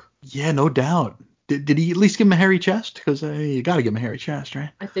Warlord book. Yeah, no doubt. Did he at least give him a hairy chest? Because you got to give him a hairy chest,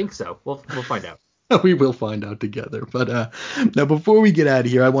 right? I think so. We'll find out. We will find out together. But now, before we get out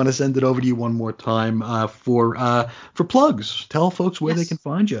of here, I want to send it over to you one more time for plugs. Tell folks where they can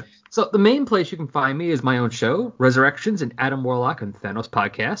find you. So the main place you can find me is my own show, Resurrections, an Adam Warlock and Thanos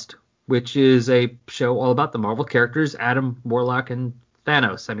podcast, which is a show all about the Marvel characters, Adam Warlock and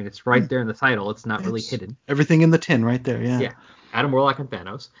Thanos. I mean, it's right there in the title. It's not really hidden. Everything in the tin right there, yeah. Yeah, Adam Warlock and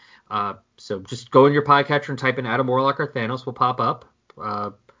Thanos. So just go in your podcatcher and type in Adam Warlock or Thanos will pop up.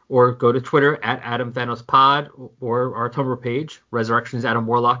 Or go to Twitter at AdamThanosPod or our Tumblr page,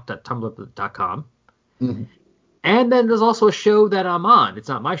 resurrectionsadamwarlock.tumblr.com. Mm-hmm. And then there's also a show that I'm on. It's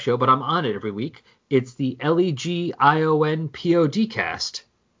not my show, but I'm on it every week. It's the LEGION PODcast.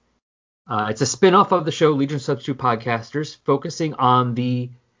 It's a spin-off of the show Legion Substitute Podcasters, focusing on the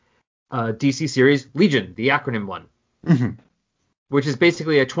DC series Legion, the acronym one, which is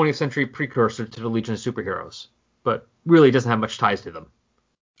basically a 20th century precursor to the Legion of Superheroes, but really doesn't have much ties to them.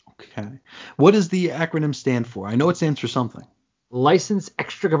 Okay. What does the acronym stand for? I know it stands for something. Licensed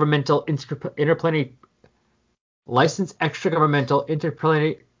Extragovernmental Interplanetary.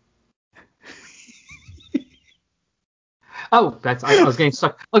 Oh, I was getting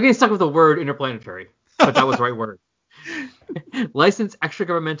stuck. I was getting stuck with the word interplanetary, but that was the right word. Licensed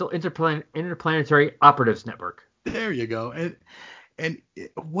Extragovernmental Interplanetary Operatives Network. There you go. And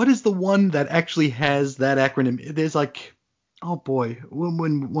what is the one that actually has that acronym? There's like, oh boy,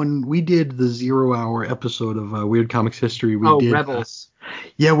 when we did the 0 Hour episode of Weird Comics History, we did Rebels.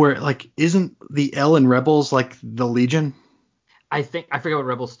 Yeah, where like isn't the L in Rebels like the Legion? I forget what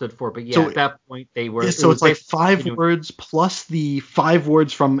Rebels stood for, but at that point they were. Yeah, so it's like 5 words plus the 5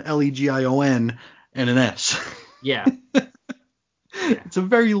 words from LEGION and an S. Yeah. It's a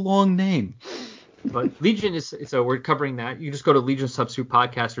very long name. But Legion is, so we're covering that. You just go to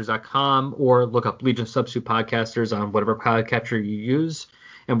LegionSubstitutePodcasters.com or look up Legion Substitute Podcasters on whatever podcatcher you use,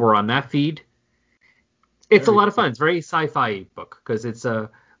 and we're on that feed. It's a lot of fun. It's a very sci-fi book because it's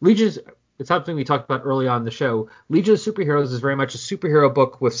Legion's. It's something we talked about early on in the show. Legion of Superheroes is very much a superhero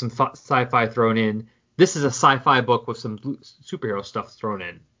book with some sci-fi thrown in. This is a sci-fi book with some superhero stuff thrown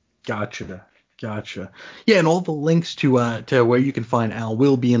in. Gotcha. Yeah, and all the links to where you can find Al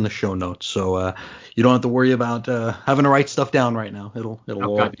will be in the show notes, so you don't have to worry about having to write stuff down right now. It'll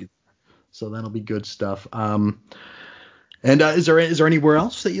all be. So that'll be good stuff. And is there anywhere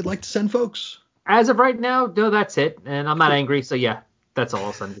else that you'd like to send folks? As of right now, no, that's it. And I'm not angry, so yeah, that's all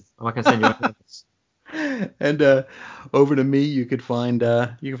I'll send you. I'm not gonna send you anything else. And over to me, you can find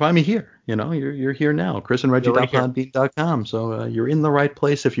me here. You know, you're here now, chrisandreggie.podbean.com. So you're in the right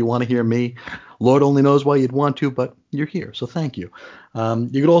place if you want to hear me. Lord only knows why you'd want to, but you're here. So thank you.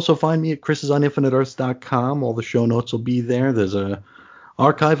 You could also find me at chrisisoninfiniteearths.com. All the show notes will be there. There's a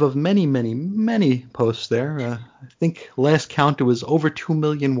archive of many, many, many posts there. I think last count it was over 2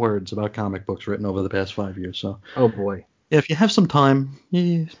 million words about comic books written over the past 5 years. So Oh boy. if you have some time,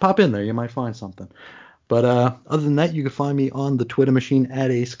 you pop in there. You might find something. But other than that, you can find me on the Twitter machine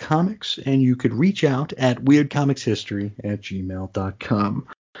at Ace Comics, and you could reach out at weirdcomicshistory@gmail.com.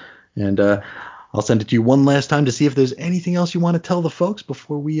 And I'll send it to you one last time to see if there's anything else you want to tell the folks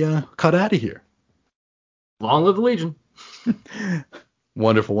before we cut out of here. Long live the Legion.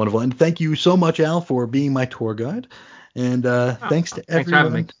 Wonderful, wonderful. And thank you so much, Al, for being my tour guide. And thanks to everyone. Thanks for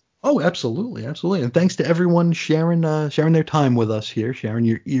having me. Oh, absolutely, absolutely. And thanks to everyone sharing their time with us here, sharing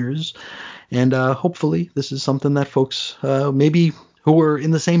your ears. And hopefully this is something that folks maybe who are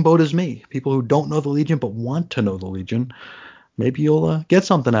in the same boat as me, people who don't know the Legion but want to know the Legion, maybe you'll get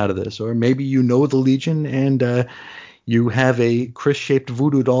something out of this. Or maybe you know the Legion and you have a Chris-shaped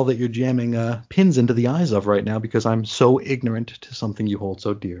voodoo doll that you're jamming pins into the eyes of right now because I'm so ignorant to something you hold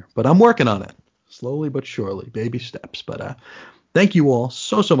so dear. But I'm working on it, slowly but surely, baby steps. But thank you all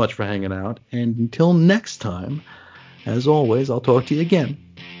so much for hanging out. And until next time, as always, I'll talk to you again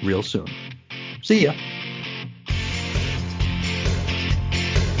real soon. See ya.